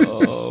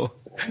 Oh,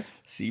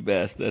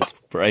 Seabass, that's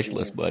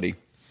priceless, buddy.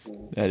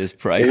 That is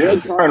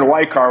priceless. The car and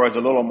white car was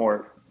a little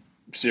more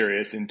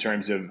serious in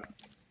terms of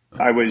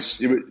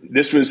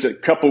this was a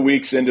couple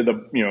weeks into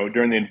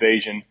during the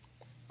invasion.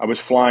 I was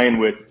flying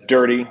with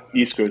Dirty,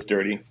 East Coast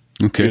Dirty.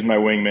 Okay. He was my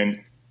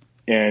wingman.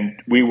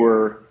 And we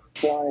were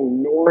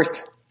flying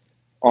north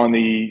on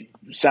the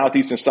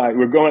southeastern side.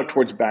 We were going up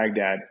towards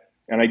Baghdad.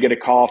 And I get a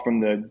call from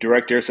the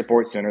Direct Air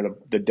Support Center,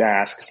 the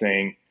DASC,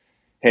 saying,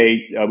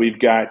 hey, we've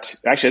got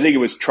 – actually, I think it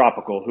was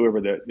Tropical, whoever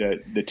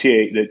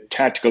the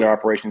Tactical Air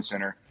Operations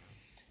Center.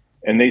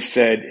 And they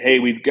said, hey,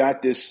 we've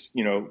got this,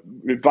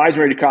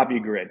 advisory to copy a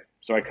grid.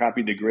 So I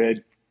copied the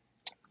grid,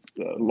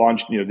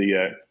 launched,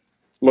 the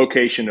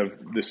location of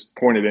this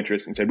point of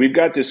interest, and said, we've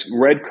got this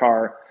red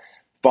car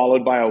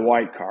followed by a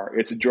white car.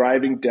 It's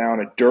driving down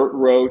a dirt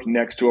road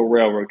next to a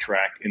railroad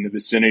track in the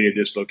vicinity of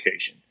this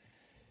location.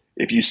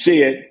 If you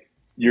see it,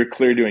 you're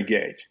clear to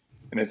engage.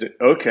 And I said,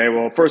 okay,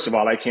 well, first of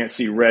all, I can't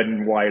see red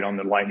and white on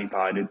the lightning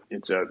pod.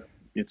 It's a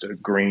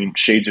green,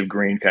 shades of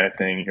green kind of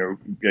thing,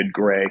 and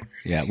gray.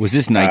 Yeah. Was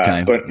this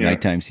nighttime?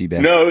 Nighttime Seabass?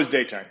 No, it was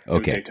daytime.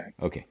 Okay.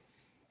 Okay.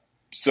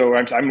 So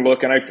I'm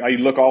looking. I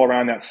look all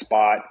around that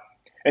spot,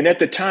 and at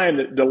the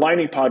time, the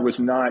lightning pod was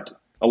not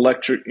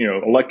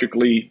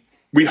electrically.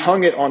 We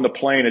hung it on the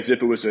plane as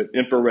if it was an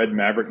infrared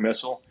Maverick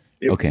missile.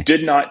 It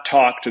did not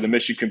talk to the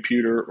mission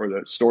computer or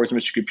the store's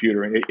mission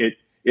computer.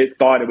 It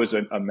thought it was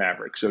a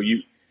Maverick. So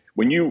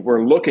when you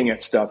were looking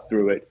at stuff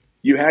through it,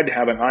 you had to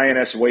have an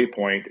INS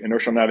waypoint,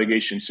 inertial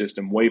navigation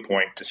system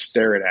waypoint, to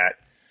stare it at.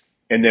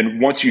 And then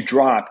once you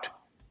dropped,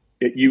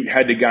 you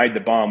had to guide the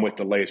bomb with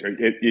the laser.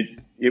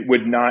 It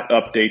would not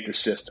update the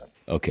system.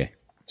 Okay.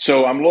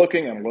 So I'm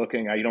looking.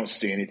 I don't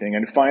see anything.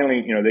 And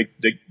finally,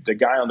 the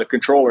guy on the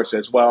controller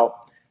says, well,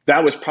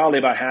 that was probably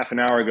about half an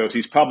hour ago. So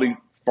he's probably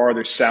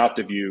farther south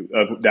of you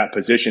of that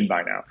position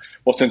by now.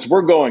 Well, since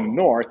we're going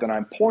north and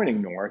I'm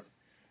pointing north,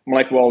 I'm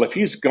like, well, if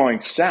he's going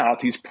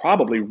south, he's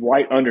probably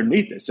right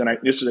underneath us. And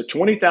this is at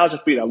 20,000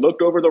 feet. I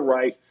looked over the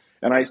right,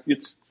 and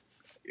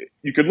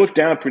you could look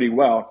down pretty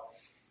well.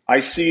 I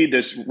see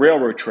this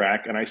railroad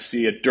track, and I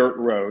see a dirt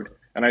road,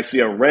 and I see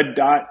a red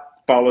dot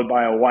followed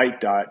by a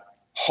white dot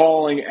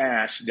hauling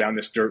ass down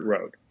this dirt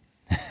road.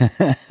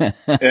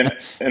 and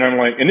I'm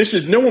like, and this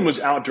is, no one was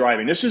out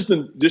driving. This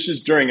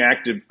is during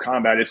active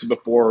combat. This is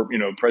before,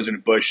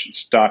 President Bush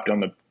stopped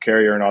on the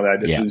carrier and all that.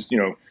 This is,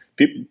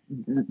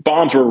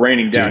 bombs were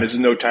raining down. This is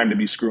no time to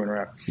be screwing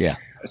around. Yeah.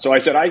 So I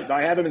said,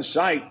 I have him in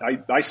sight.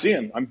 I see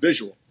him. I'm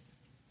visual.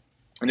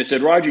 And they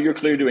said, Roger, you're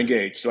clear to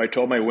engage. So I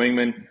told my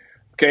wingman,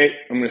 okay,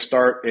 I'm going to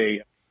start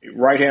a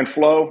right-hand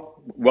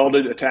flow,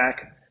 welded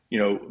attack,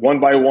 one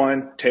by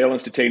one, tail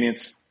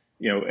instantaneous,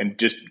 and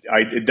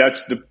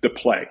that's the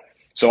play.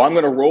 So I'm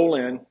going to roll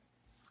in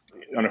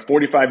on a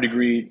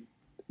 45-degree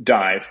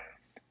dive,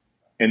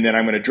 and then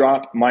I'm going to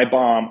drop my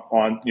bomb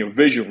on,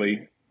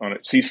 visually on a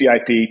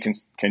CCIP,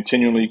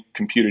 continually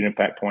computed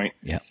impact point.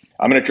 Yeah.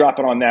 I'm going to drop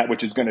it on that,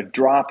 which is going to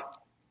drop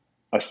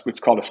what's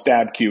called a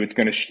stab cue. It's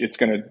going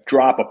to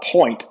drop a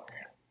point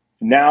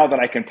now that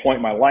I can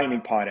point my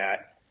lightning pod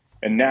at,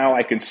 and now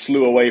I can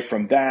slew away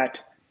from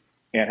that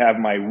and have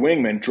my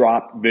wingman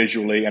drop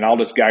visually, and I'll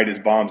just guide his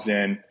bombs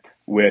in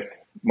with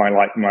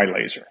my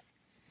laser.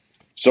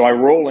 So I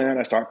roll in,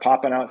 I start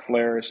popping out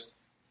flares.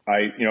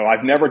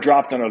 I've never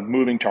dropped on a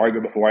moving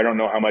target before. I don't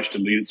know how much to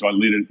lead it, so I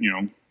lead it,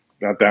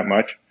 not that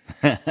much.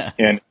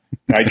 And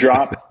I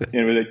dropped a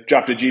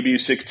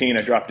GBU-16.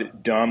 I dropped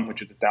it dumb,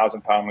 which is a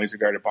 1,000-pound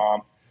laser-guided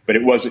bomb, but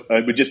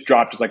it just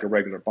dropped just like a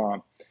regular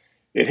bomb.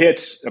 It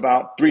hits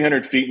about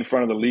 300 feet in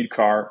front of the lead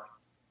car,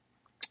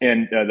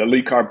 and the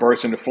lead car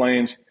bursts into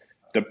flames.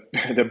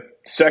 The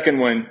second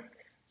one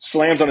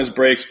slams on his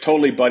brakes,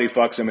 totally buddy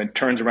fucks him, and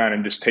turns around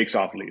and just takes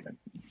off leaving.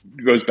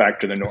 Goes back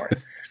to the north.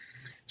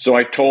 So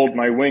I told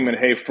my wingman,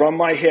 hey, from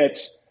my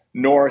hits,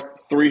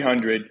 north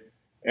 300.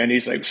 And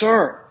he's like,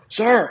 sir,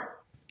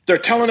 they're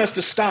telling us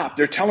to stop.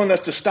 I said,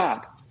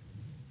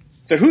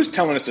 who's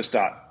telling us to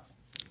stop?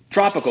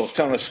 Tropical's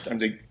telling us. I'm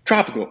like,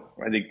 Tropical.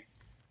 I think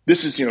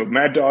this is,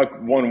 Mad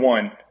Dog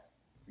 1-1.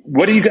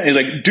 What are you guys? He's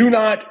like, do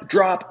not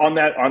drop on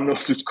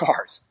those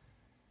cars.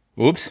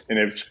 Oops. And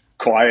it was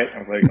quiet. I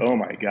was like, oh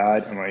my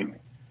God. I'm like,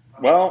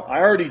 well, I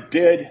already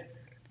did.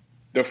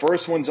 The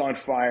first one's on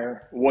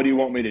fire. What do you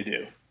want me to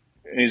do?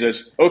 And he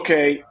says,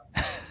 okay,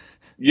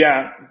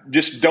 yeah,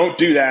 just don't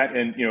do that.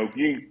 And, you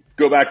can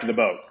go back to the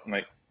boat. I'm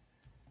like,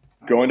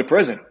 go into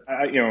prison.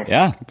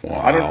 Yeah.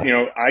 Wow. I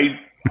don't,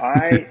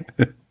 I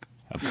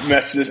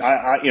messed this.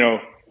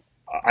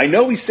 I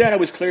know he said I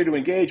was clear to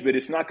engage, but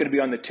it's not going to be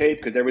on the tape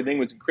because everything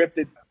was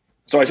encrypted.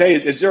 So I say,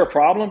 is there a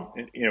problem?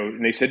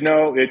 And they said,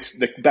 no, it's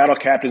the battle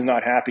captain's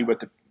not happy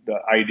with the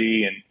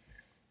ID.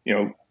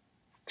 And,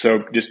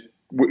 so just,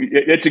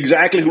 it's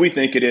exactly who we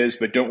think it is,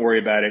 but don't worry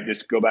about it.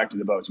 Just go back to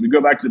the boat. So we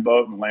go back to the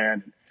boat and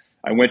land.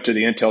 I went to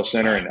the Intel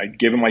Center and I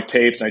gave him my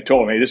tapes and I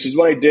told him, hey, this is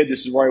what I did.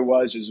 This is where I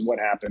was. This is what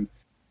happened.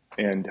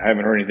 And I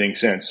haven't heard anything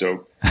since.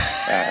 So,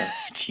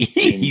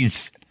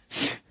 jeez.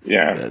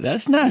 Yeah.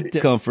 That's not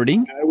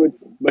comforting.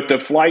 But the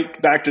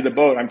flight back to the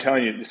boat, I'm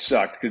telling you, it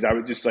sucked because I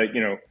was just like,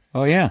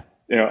 oh yeah.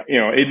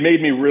 It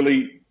made me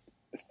really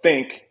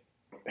think,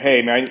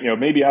 hey, man,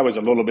 maybe I was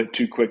a little bit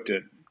too quick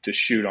to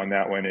shoot on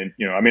that one. And,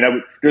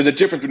 there's a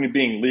difference between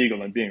being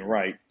legal and being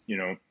right.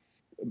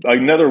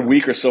 Another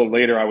week or so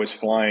later, I was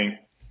flying,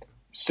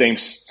 same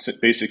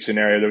basic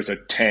scenario. There was a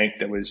tank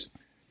it was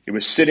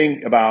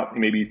sitting about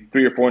maybe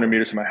 300 or 400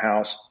 meters from my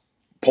house,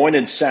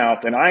 pointed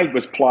south. And I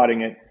was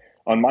plotting it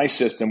on my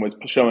system, was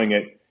showing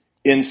it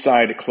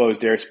inside a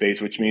closed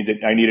airspace, which means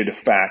that I needed a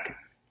FAC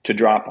to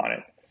drop on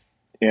it.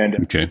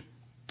 And okay.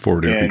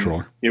 Forward air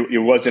controller.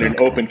 It wasn't an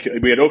open.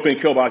 We had open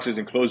kill boxes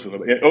and closed.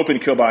 Open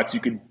kill box,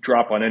 you could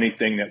drop on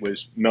anything that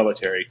was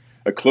military.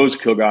 A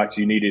closed kill box,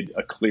 you needed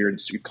a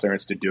clearance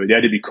to do it. It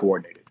had to be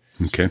coordinated.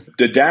 Okay.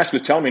 The DAS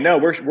was telling me, no,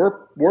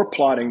 we're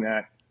plotting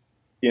that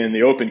in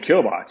the open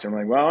kill box. I'm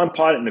like, well, I'm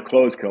plotting in the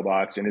closed kill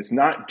box, and it's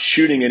not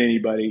shooting at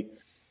anybody.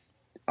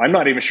 I'm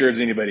not even sure there's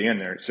anybody in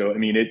there. So I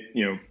mean,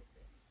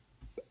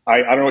 I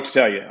don't know what to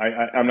tell you.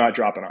 I'm not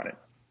dropping on it,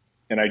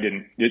 and I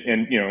didn't.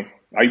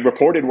 I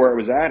reported where it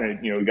was at,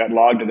 and it got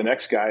logged to the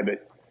next guy.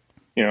 But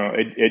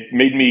it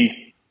made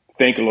me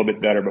think a little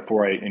bit better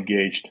before I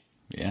engaged.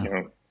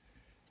 Yeah,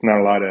 not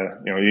a lot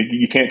of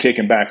you can't take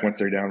them back once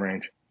they're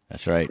downrange.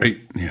 That's right.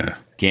 Right. Yeah.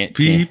 Can't.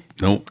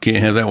 Nope. Can't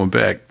have that one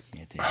back.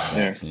 Can't take it back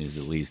as soon as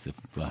it leaves the.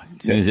 As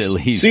soon as it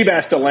leaves. Sea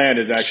bass to land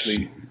is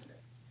actually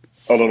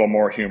a little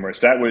more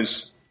humorous. That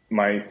was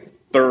my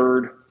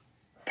third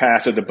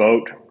pass at the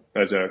boat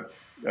as a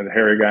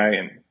hairy guy,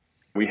 and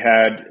we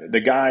had the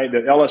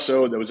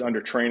LSO that was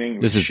under training.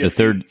 This is the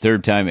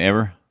third time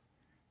ever?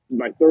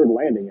 My third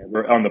landing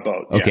ever on the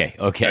boat. Okay,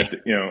 yeah. okay.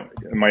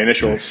 My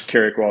initial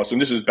carry quality.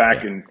 And this was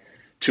back in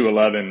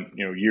 2011,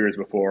 years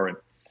before. And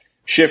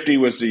Shifty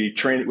was the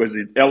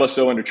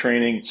LSO under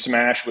training.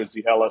 Smash was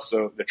the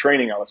LSO, the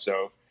training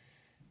LSO.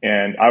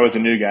 And I was a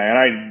new guy, and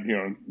I,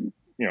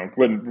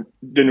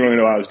 didn't really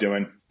know what I was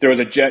doing. There was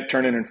a jet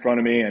turning in front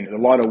of me and a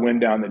lot of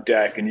wind down the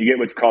deck, and you get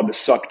what's called the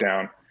suck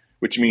down,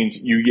 which means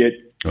you get,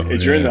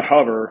 you're in the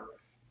hover,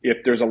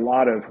 if there's a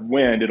lot of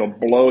wind, it'll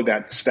blow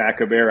that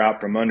stack of air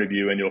out from under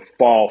you and you'll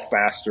fall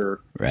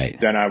faster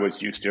than I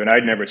was used to. And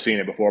I'd never seen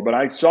it before, but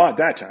I saw it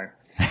that time.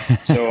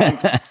 So I'm,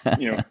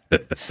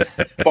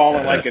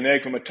 falling like an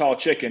egg from a tall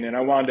chicken, and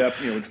I wound up,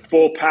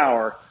 full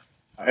power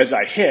as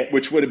I hit,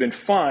 which would have been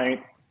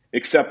fine,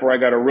 except for I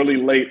got a really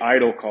late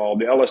idle call.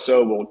 The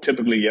LSO will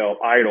typically yell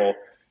idle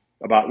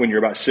about when you're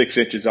about 6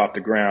 inches off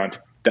the ground.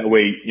 That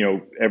way,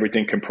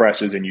 everything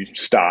compresses and you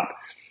stop.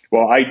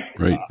 Well,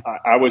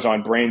 I was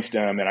on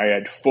brainstem and I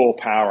had full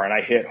power and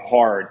I hit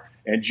hard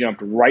and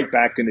jumped right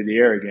back into the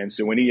air again.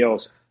 So when he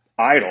yells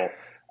idle,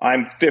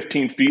 I'm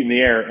 15 feet in the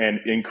air and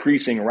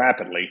increasing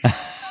rapidly.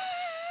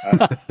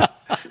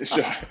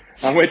 So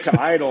I went to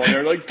idle and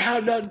they're like,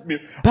 idle.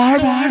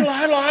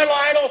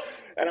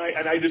 And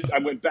I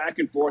went back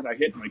and forth. I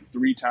hit like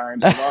 3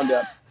 times. I wound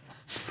up.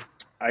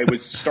 I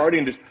was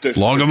starting to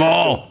log them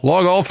all.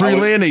 Log all 3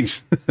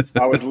 landings.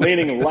 I was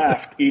leaning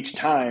left each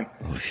time.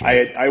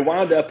 I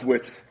wound up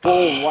with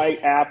full right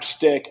aft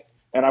stick,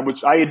 and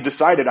I had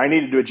decided I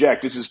needed to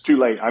eject. This is too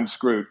late. I'm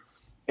screwed.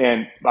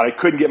 But I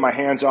couldn't get my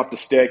hands off the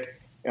stick,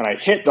 and I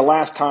hit the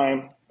last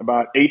time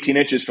about 18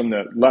 inches from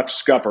the left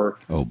scupper.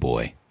 Oh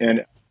boy!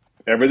 And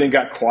everything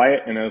got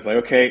quiet, and I was like,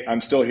 okay,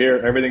 I'm still here.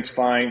 Everything's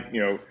fine.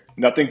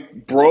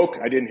 Nothing broke.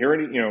 I didn't hear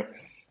any.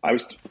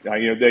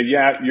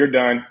 You're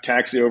done.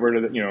 Taxi over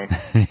to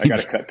the. I got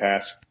a cut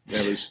pass.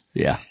 It was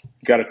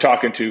got a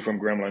talking to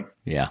from Gremlin.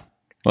 Yeah.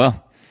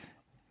 Well,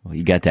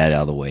 you got that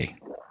out of the way.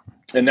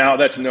 And now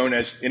that's known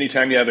as,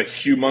 anytime you have a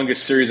humongous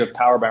series of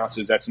power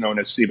bounces, that's known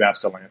as sea bass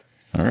to land.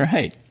 All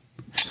right.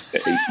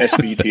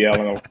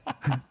 SBTL.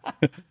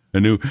 A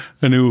new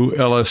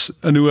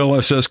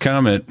LSS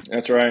comment.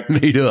 That's right.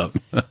 Made up.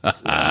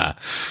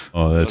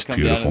 Oh, that's come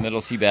beautiful. Down the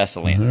middle, sea bass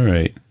to land. All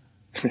right.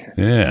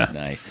 Yeah.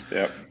 Nice.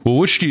 Yep. Well,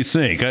 which do you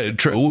think?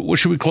 What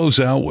should we close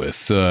out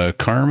with?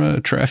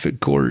 Karma, Traffic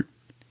Court,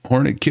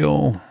 Hornet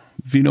Kill,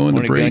 Vino in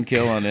the break? Hornet gun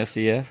kill on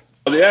FCF?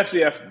 Well, the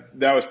FCF,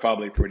 that was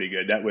probably pretty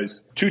good. That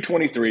was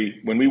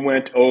 223. When we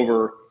went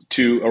over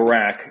to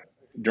Iraq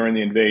during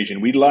the invasion,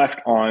 we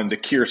left on the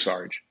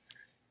Kearsarge.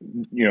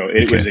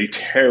 It was a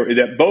terror.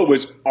 That boat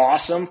was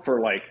awesome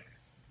for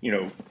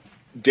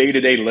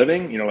day-to-day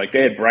living.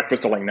 They had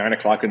breakfast at 9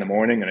 o'clock in the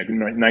morning and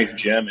a nice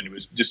gym, and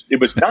it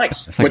was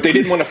nice. But they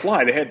didn't want to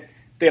fly. They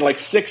had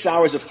 6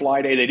 hours of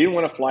fly day. They didn't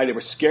want to fly. They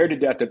were scared to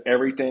death of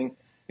everything.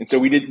 And so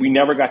we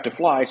never got to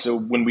fly. So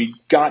when we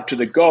got to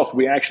the Gulf,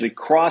 we actually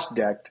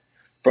cross-decked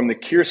from the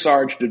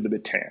Kearsarge to the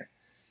Bataan.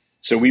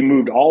 So we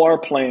moved all our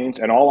planes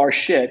and all our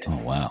shit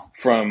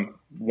from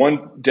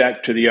one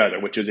deck to the other,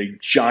 which is a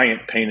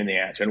giant pain in the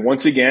ass. And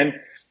once again,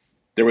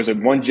 there was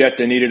one jet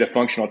that needed a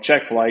functional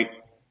check flight,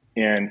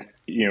 and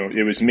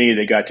it was me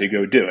that got to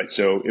go do it.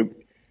 So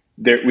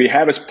we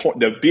have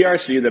the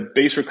BRC, the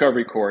base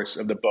recovery course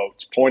of the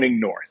boats, pointing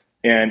north,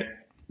 and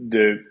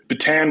the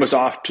Bataan was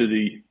off to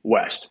the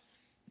west.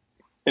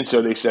 And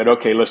so they said,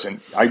 okay, listen,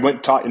 I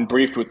went and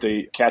briefed with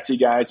the CATSI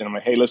guys, and I'm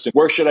like, hey, listen,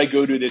 where should I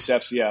go do this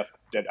FCF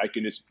that I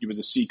can it was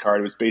a C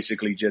card. It was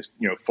basically just,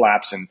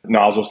 flaps and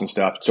nozzles and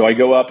stuff. So I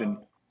go up and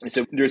I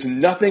said, there's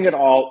nothing at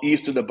all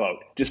east of the boat.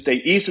 Just stay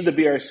east of the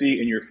BRC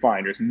and you're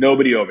fine. There's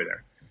nobody over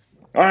there.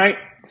 All right,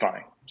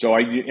 fine. So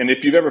and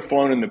if you've ever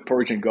flown in the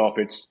Persian Gulf,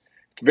 it's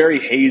very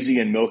hazy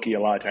and milky a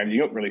lot of times. You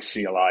don't really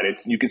see a lot.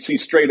 You can see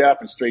straight up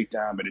and straight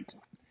down, but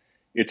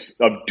it's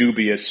of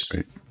dubious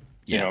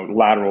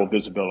lateral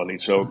visibility.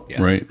 So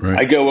right.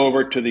 I go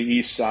over to the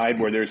east side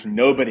where there's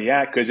nobody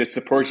at, because it's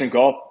the Persian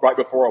Gulf right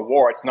before a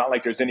war. It's not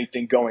like there's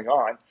anything going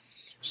on.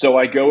 So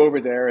I go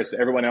over there as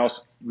everyone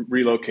else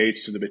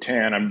relocates to the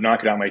Bataan. I'm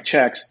knocking out my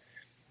checks.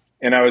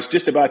 And I was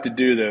just about to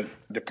do the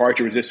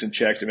departure resistance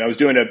checks. And I was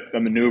doing a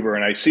maneuver,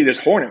 and I see this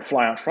Hornet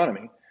fly out in front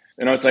of me.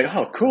 And I was like,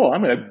 oh, cool.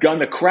 I'm going to gun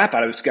the crap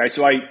out of this guy.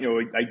 So I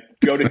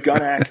go to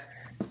Gunac,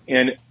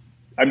 and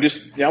I'm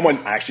going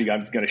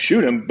to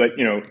shoot him, but,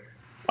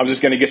 I was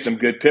just going to get some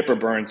good pipper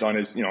burns on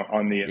his,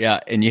 on the. Yeah,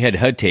 and you had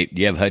HUD tape.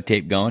 Do you have HUD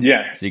tape going?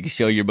 Yeah. So you can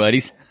show your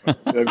buddies?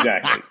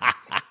 Exactly.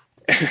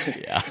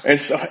 Yeah.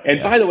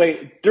 And by the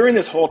way, during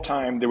this whole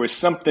time, there was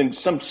some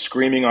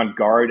screaming on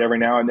guard every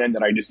now and then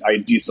that I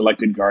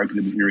deselected guard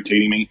because it was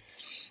irritating me.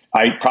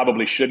 I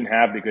probably shouldn't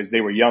have, because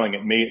they were yelling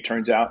at me, it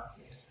turns out.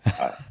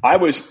 I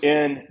was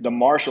in the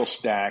Marshall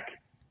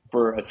stack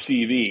for a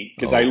CV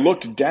because I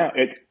looked down.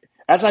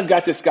 As I've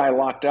got this guy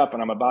locked up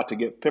and I'm about to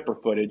get pipper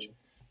footage,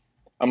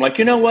 I'm like,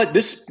 you know what?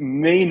 This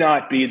may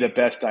not be the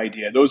best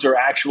idea. Those are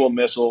actual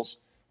missiles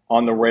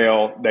on the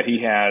rail that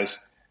he has.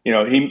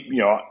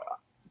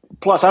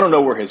 Plus, I don't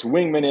know where his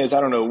wingman is. I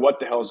don't know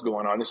what the hell is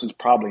going on. This is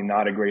probably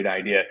not a great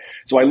idea.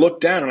 So I look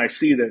down and I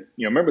see that,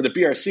 remember the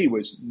BRC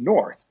was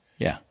north.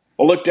 Yeah.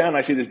 I look down and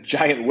I see this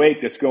giant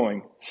wake that's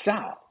going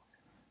south.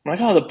 I'm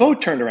like, oh, the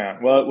boat turned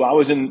around. Well, I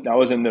was in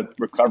the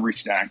recovery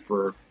stack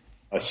for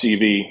a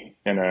CV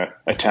and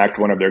attacked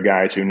one of their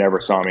guys who never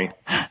saw me.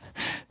 A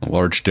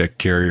large deck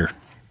carrier.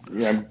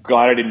 I'm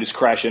glad I didn't just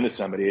crash into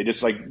somebody. It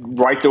just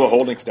right through a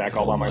holding stack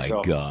all by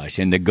myself. Oh my gosh!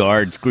 And the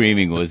guard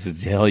screaming was to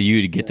tell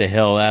you to get the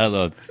hell out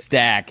of the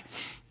stack.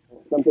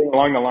 something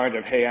along the lines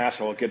of, "Hey,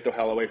 asshole, get the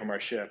hell away from our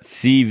ship."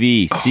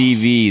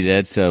 CV,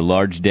 that's a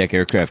large deck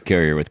aircraft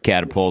carrier with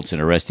catapults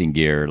and arresting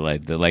gear,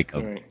 like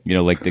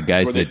the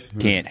guys that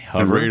can't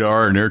hover. And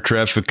radar and air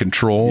traffic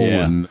control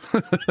and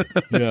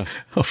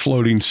a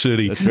floating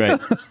city. That's right.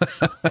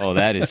 Oh,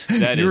 that is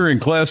You're in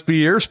Class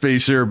B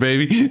airspace there,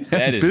 baby.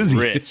 That is busy.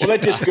 rich. Well,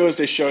 that just goes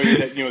to show you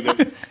that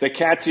the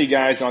CATSI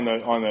guys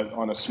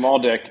on a small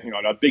deck,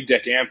 a big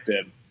deck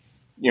amphib,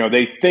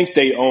 they think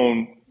they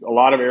own a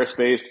lot of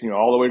airspace,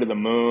 all the way to the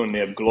moon. They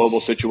have global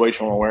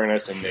situational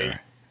awareness, and they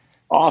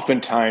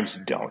oftentimes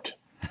don't.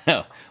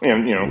 Oh,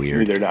 and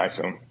weird. neither die.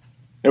 So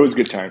it was a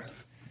good time.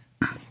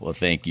 Well,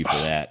 thank you for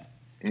that.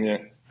 Yeah.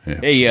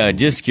 Hey,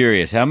 just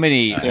curious, how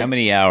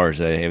many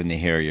hours in the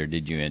Harrier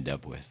did you end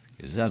up with?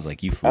 Because it sounds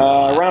like you flew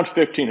around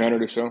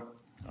 1,500 or so.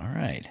 All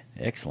right,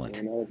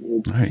 excellent.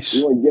 Nice.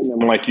 We weren't getting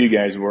them like you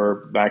guys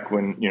were back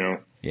when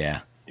Yeah.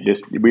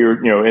 we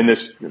were in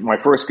this my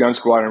first gun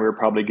squadron. We were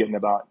probably getting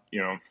about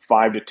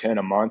 5 to 10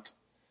 a month.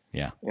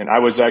 Yeah. And I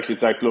was actually,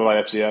 since I flew a lot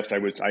of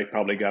FCFs, I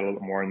probably got a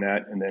little more than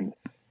that. And then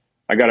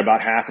I got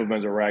about half of them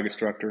as a RAG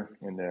instructor.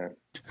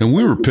 And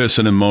we were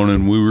pissing and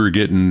moaning. We were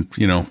getting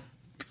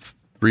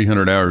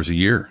 300 hours a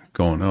year.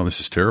 Going, oh, this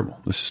is terrible.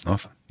 This is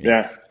nothing.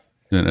 Yeah.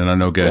 And I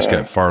know guys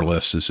got far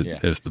less as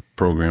the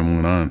program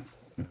went on.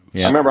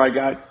 Yeah. I remember I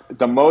got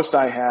the most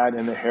I had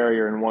in the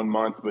Harrier in 1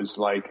 month was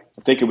I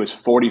think it was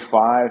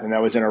 45, and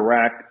that was in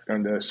Iraq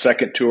on the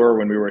second tour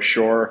when we were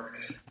ashore.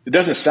 It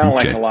doesn't sound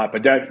like a lot,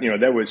 but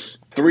that was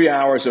 3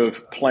 hours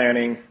of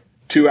planning,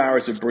 2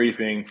 hours of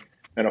briefing,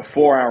 and a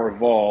 4-hour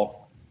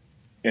vol,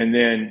 and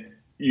then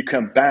you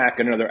come back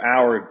another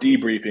hour of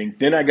debriefing.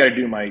 Then I got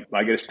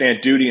to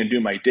stand duty and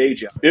do my day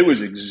job. It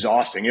was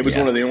exhausting. It was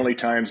one of the only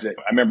times that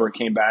I remember I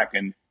came back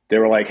and they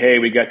were like, "Hey,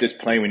 we got this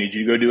plane. We need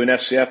you to go do an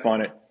FCF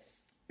on it."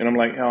 And I'm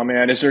like, "Oh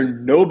man, is there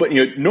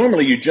nobody?"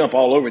 Normally you jump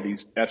all over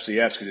these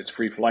FCFs because it's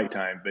free flight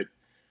time, but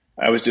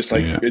I was just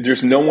like,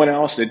 "There's no one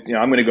else that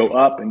I'm going to go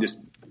up and just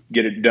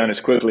get it done as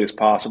quickly as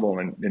possible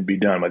and be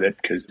done with it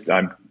because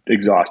I'm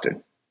exhausted."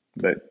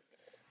 But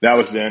that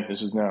was then.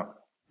 This is now.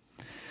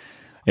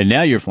 And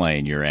now you're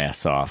flying your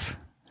ass off.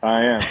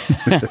 I am.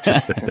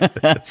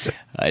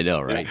 I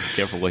know, right?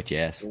 Careful what you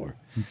ask for.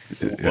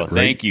 Well,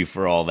 thank you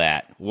for all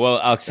that. Well,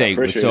 I'll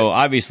say, so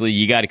obviously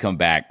you got to come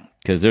back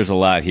because there's a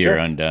lot here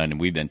undone,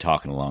 and we've been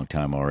talking a long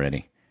time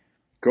already.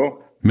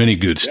 Cool. Many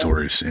good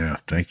stories. Yeah.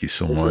 Thank you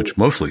so much.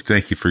 Mostly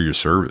thank you for your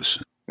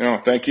service. No,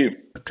 thank you.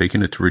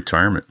 Taking it to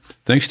retirement.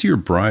 Thanks to your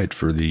bride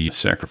for the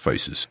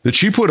sacrifices that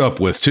she put up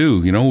with too,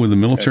 with the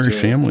military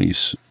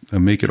families.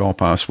 Make it all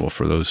possible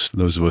for those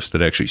of us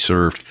that actually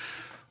served.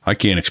 I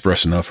can't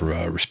express enough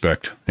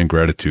respect and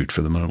gratitude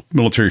for the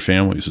military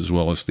families as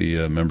well as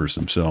the members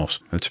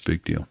themselves. That's a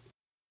big deal.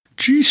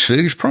 Geez,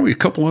 there's probably a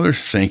couple other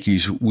thank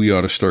yous we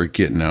ought to start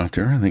getting out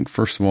there. I think,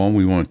 first of all,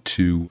 we want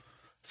to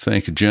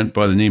thank a gent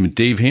by the name of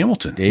Dave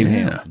Hamilton.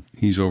 Hamilton.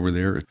 He's over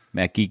there at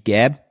Mac Geek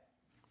Gab.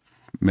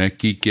 Mac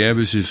Geek Gab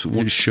is his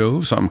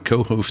shows. I'm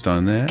co-host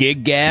on that.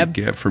 Gig Gab.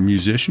 Gig Gab for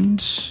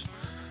musicians.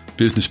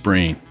 Business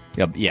Brain.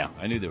 Yeah,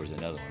 I knew there was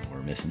another one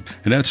we're missing.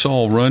 And that's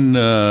all run.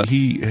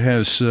 He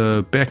has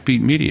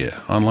Backbeat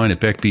Media online at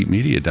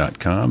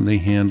backbeatmedia.com. They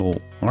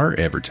handle our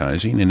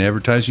advertising and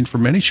advertising for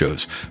many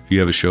shows. If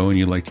you have a show and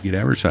you'd like to get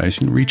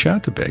advertising, reach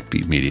out to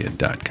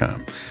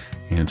backbeatmedia.com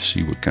and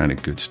see what kind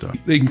of good stuff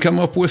they can come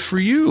up with for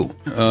you.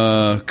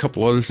 A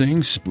couple other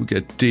things. We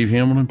got Dave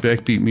Hamilton,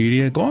 Backbeat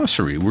Media,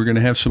 Glossary. We're going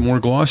to have some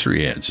more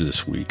glossary ads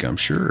this week, I'm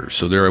sure.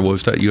 So there I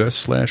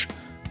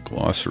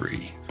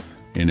was.us/glossary.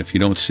 And if you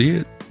don't see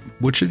it,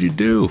 what should you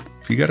do?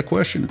 If you got a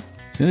question,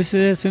 send us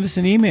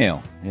an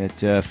email at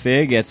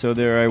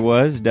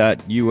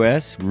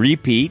fig@sothereiwas.us,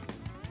 repeat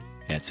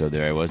at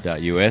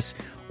sothereiwas.us,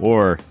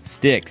 or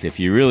Sticks, if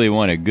you really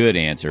want a good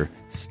answer,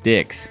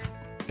 Sticks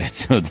at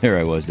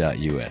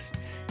sothereiwas.us,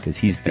 because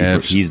he's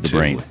the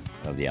brains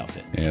of the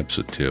outfit.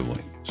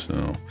 Absolutely.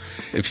 So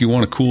if you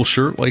want a cool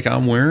shirt like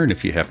I'm wearing,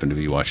 if you happen to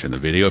be watching the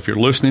video, if you're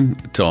listening,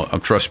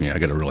 trust me, I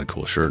got a really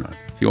cool shirt on.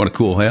 If you want a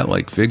cool hat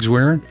like Fig's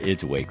wearing,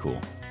 it's way cool.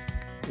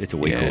 It's a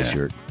way cool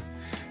shirt.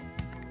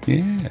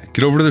 Yeah.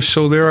 Get over to the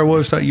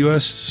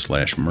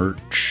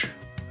sothereiwas.us/merch.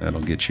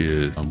 That'll get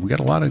you. We got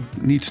a lot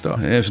of neat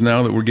stuff. As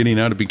now that we're getting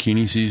out of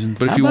bikini season.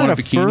 But if you want a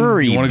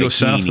bikini, you want to go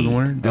south of the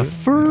winter? A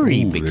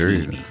furry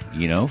bikini,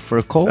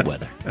 for cold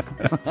weather.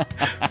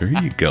 There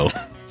you go.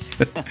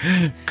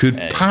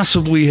 Could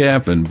possibly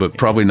happen, but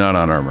probably not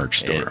on our merch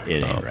store.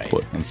 It ain't right.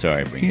 I'm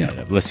sorry I bring that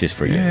up. Let's just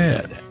forget I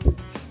said that.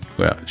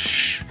 Well,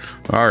 shh.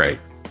 All right.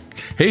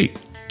 Hey,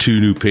 2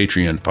 new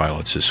Patreon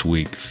pilots this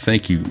week.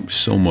 Thank you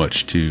so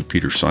much to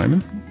Peter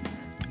Simon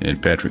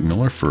and Patrick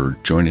Miller for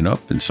joining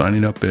up and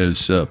signing up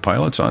as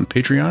pilots on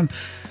Patreon.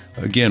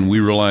 Again, we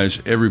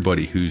realize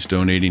everybody who's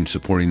donating,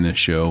 supporting this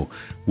show,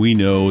 we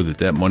know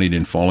that money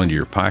didn't fall into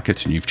your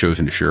pockets and you've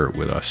chosen to share it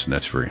with us, and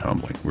that's very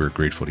humbling. We're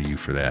grateful to you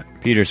for that.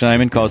 Peter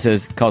Simon, call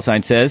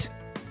sign says.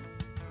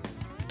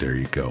 There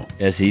you go.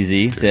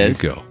 SEZ says.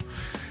 There you go.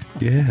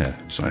 Yeah,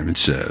 Simon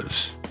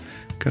says.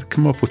 Got to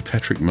come up with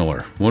Patrick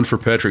Miller. One for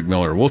Patrick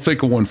Miller. We'll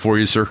think of one for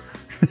you, sir.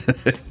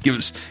 Give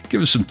us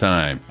some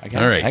time.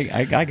 All right.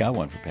 I got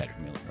one for Patrick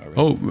Miller already.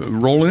 Oh,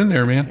 roll in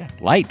there, man. Yeah.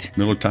 Light.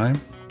 Miller time.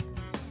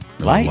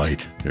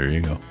 Light. There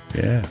you go.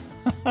 Yeah.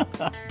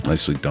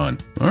 Nicely done.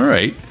 All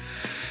right.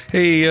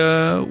 Hey,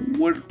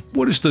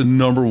 what is the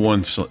number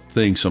one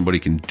thing somebody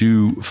can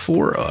do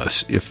for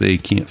us if they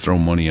can't throw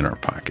money in our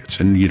pockets?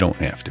 And you don't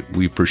have to.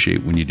 We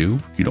appreciate when you do.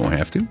 You don't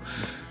have to.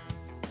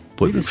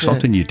 But it's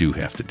something you do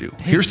have to do.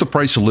 Here's the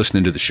price of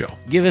listening to the show.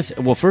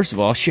 Well, first of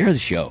all, share the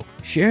show.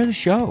 Share the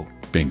show.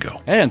 Bingo.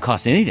 That doesn't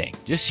cost anything.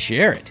 Just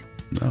share it.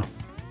 No.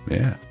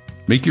 Yeah.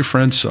 Make your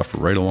friends suffer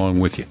right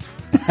along with you.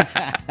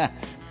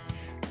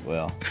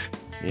 Well,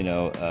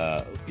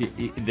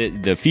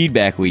 the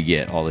feedback we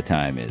get all the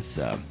time is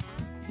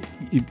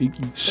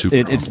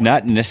it's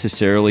not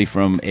necessarily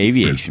from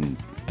aviation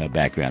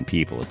background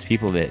people. It's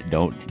people that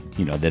don't,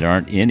 that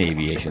aren't in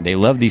aviation. They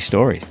love these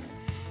stories.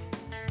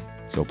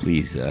 So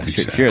please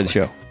share the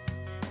show.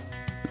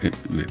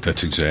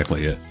 That's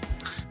exactly it.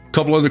 A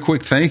couple other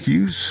quick thank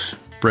yous.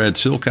 Brad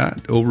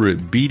Silcott over at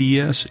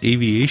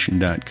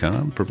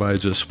bdsaviation.com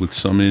provides us with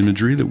some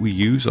imagery that we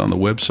use on the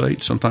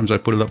website. Sometimes I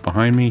put it up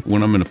behind me.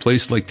 When I'm in a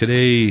place like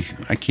today,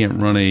 I can't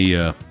run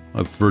a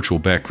virtual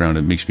background.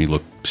 It makes me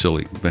look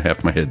silly.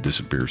 Half my head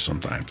disappears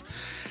sometimes.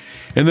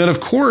 And then, of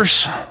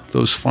course,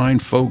 those fine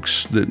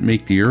folks that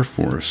make the Air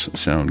Force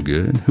sound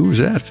good. Who is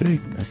that,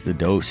 Fig? That's the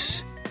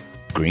Dos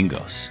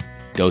Gringos.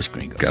 Dos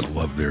Gringos. Gotta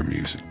love their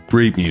music.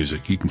 Great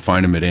music. You can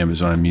find them at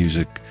Amazon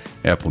Music,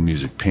 Apple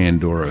Music,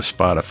 Pandora,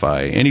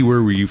 Spotify.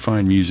 Anywhere where you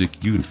find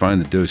music, you can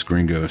find the Dos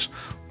Gringos.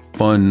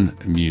 Fun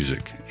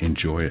music.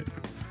 Enjoy it.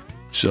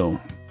 So,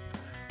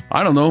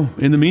 I don't know.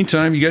 In the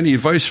meantime, you got any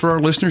advice for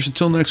our listeners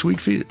until next week,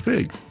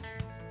 Fig?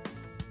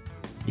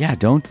 Yeah,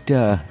 don't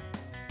sit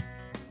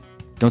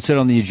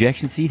on the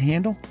ejection seat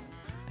handle.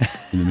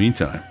 In the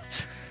meantime,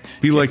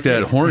 be check like 6.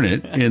 That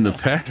hornet in the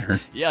pattern.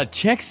 Yeah,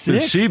 check 6. The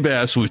sea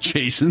bass was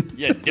chasing.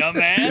 You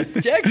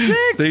dumbass. Check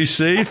 6. Stay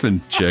safe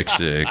and check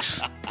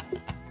 6.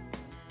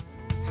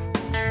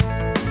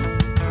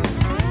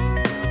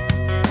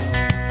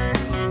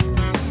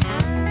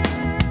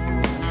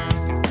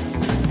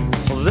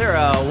 Well, there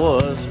I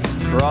was,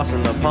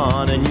 crossing the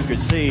pond, and you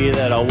could see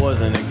that I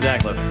wasn't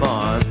exactly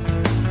fond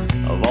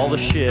of all the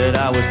shit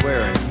I was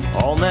wearing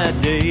on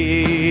that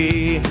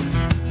day.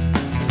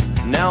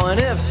 Now an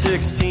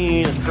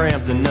F-16 is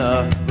cramped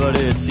enough, but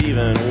it's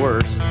even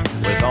worse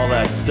with all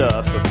that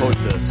stuff supposed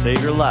to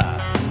save your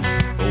life.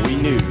 But we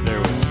knew there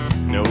was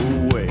no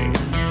way.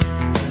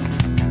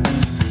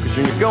 Cause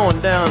when you're going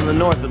down the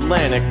North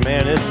Atlantic,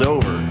 man, it's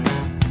over.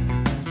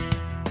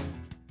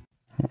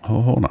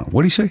 Oh, hold on.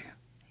 What'd he say?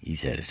 He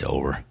said it's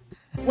over.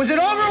 Was it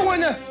over when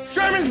the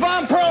Germans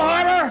bombed Pearl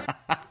Harbor?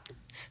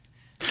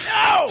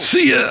 No!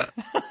 See ya!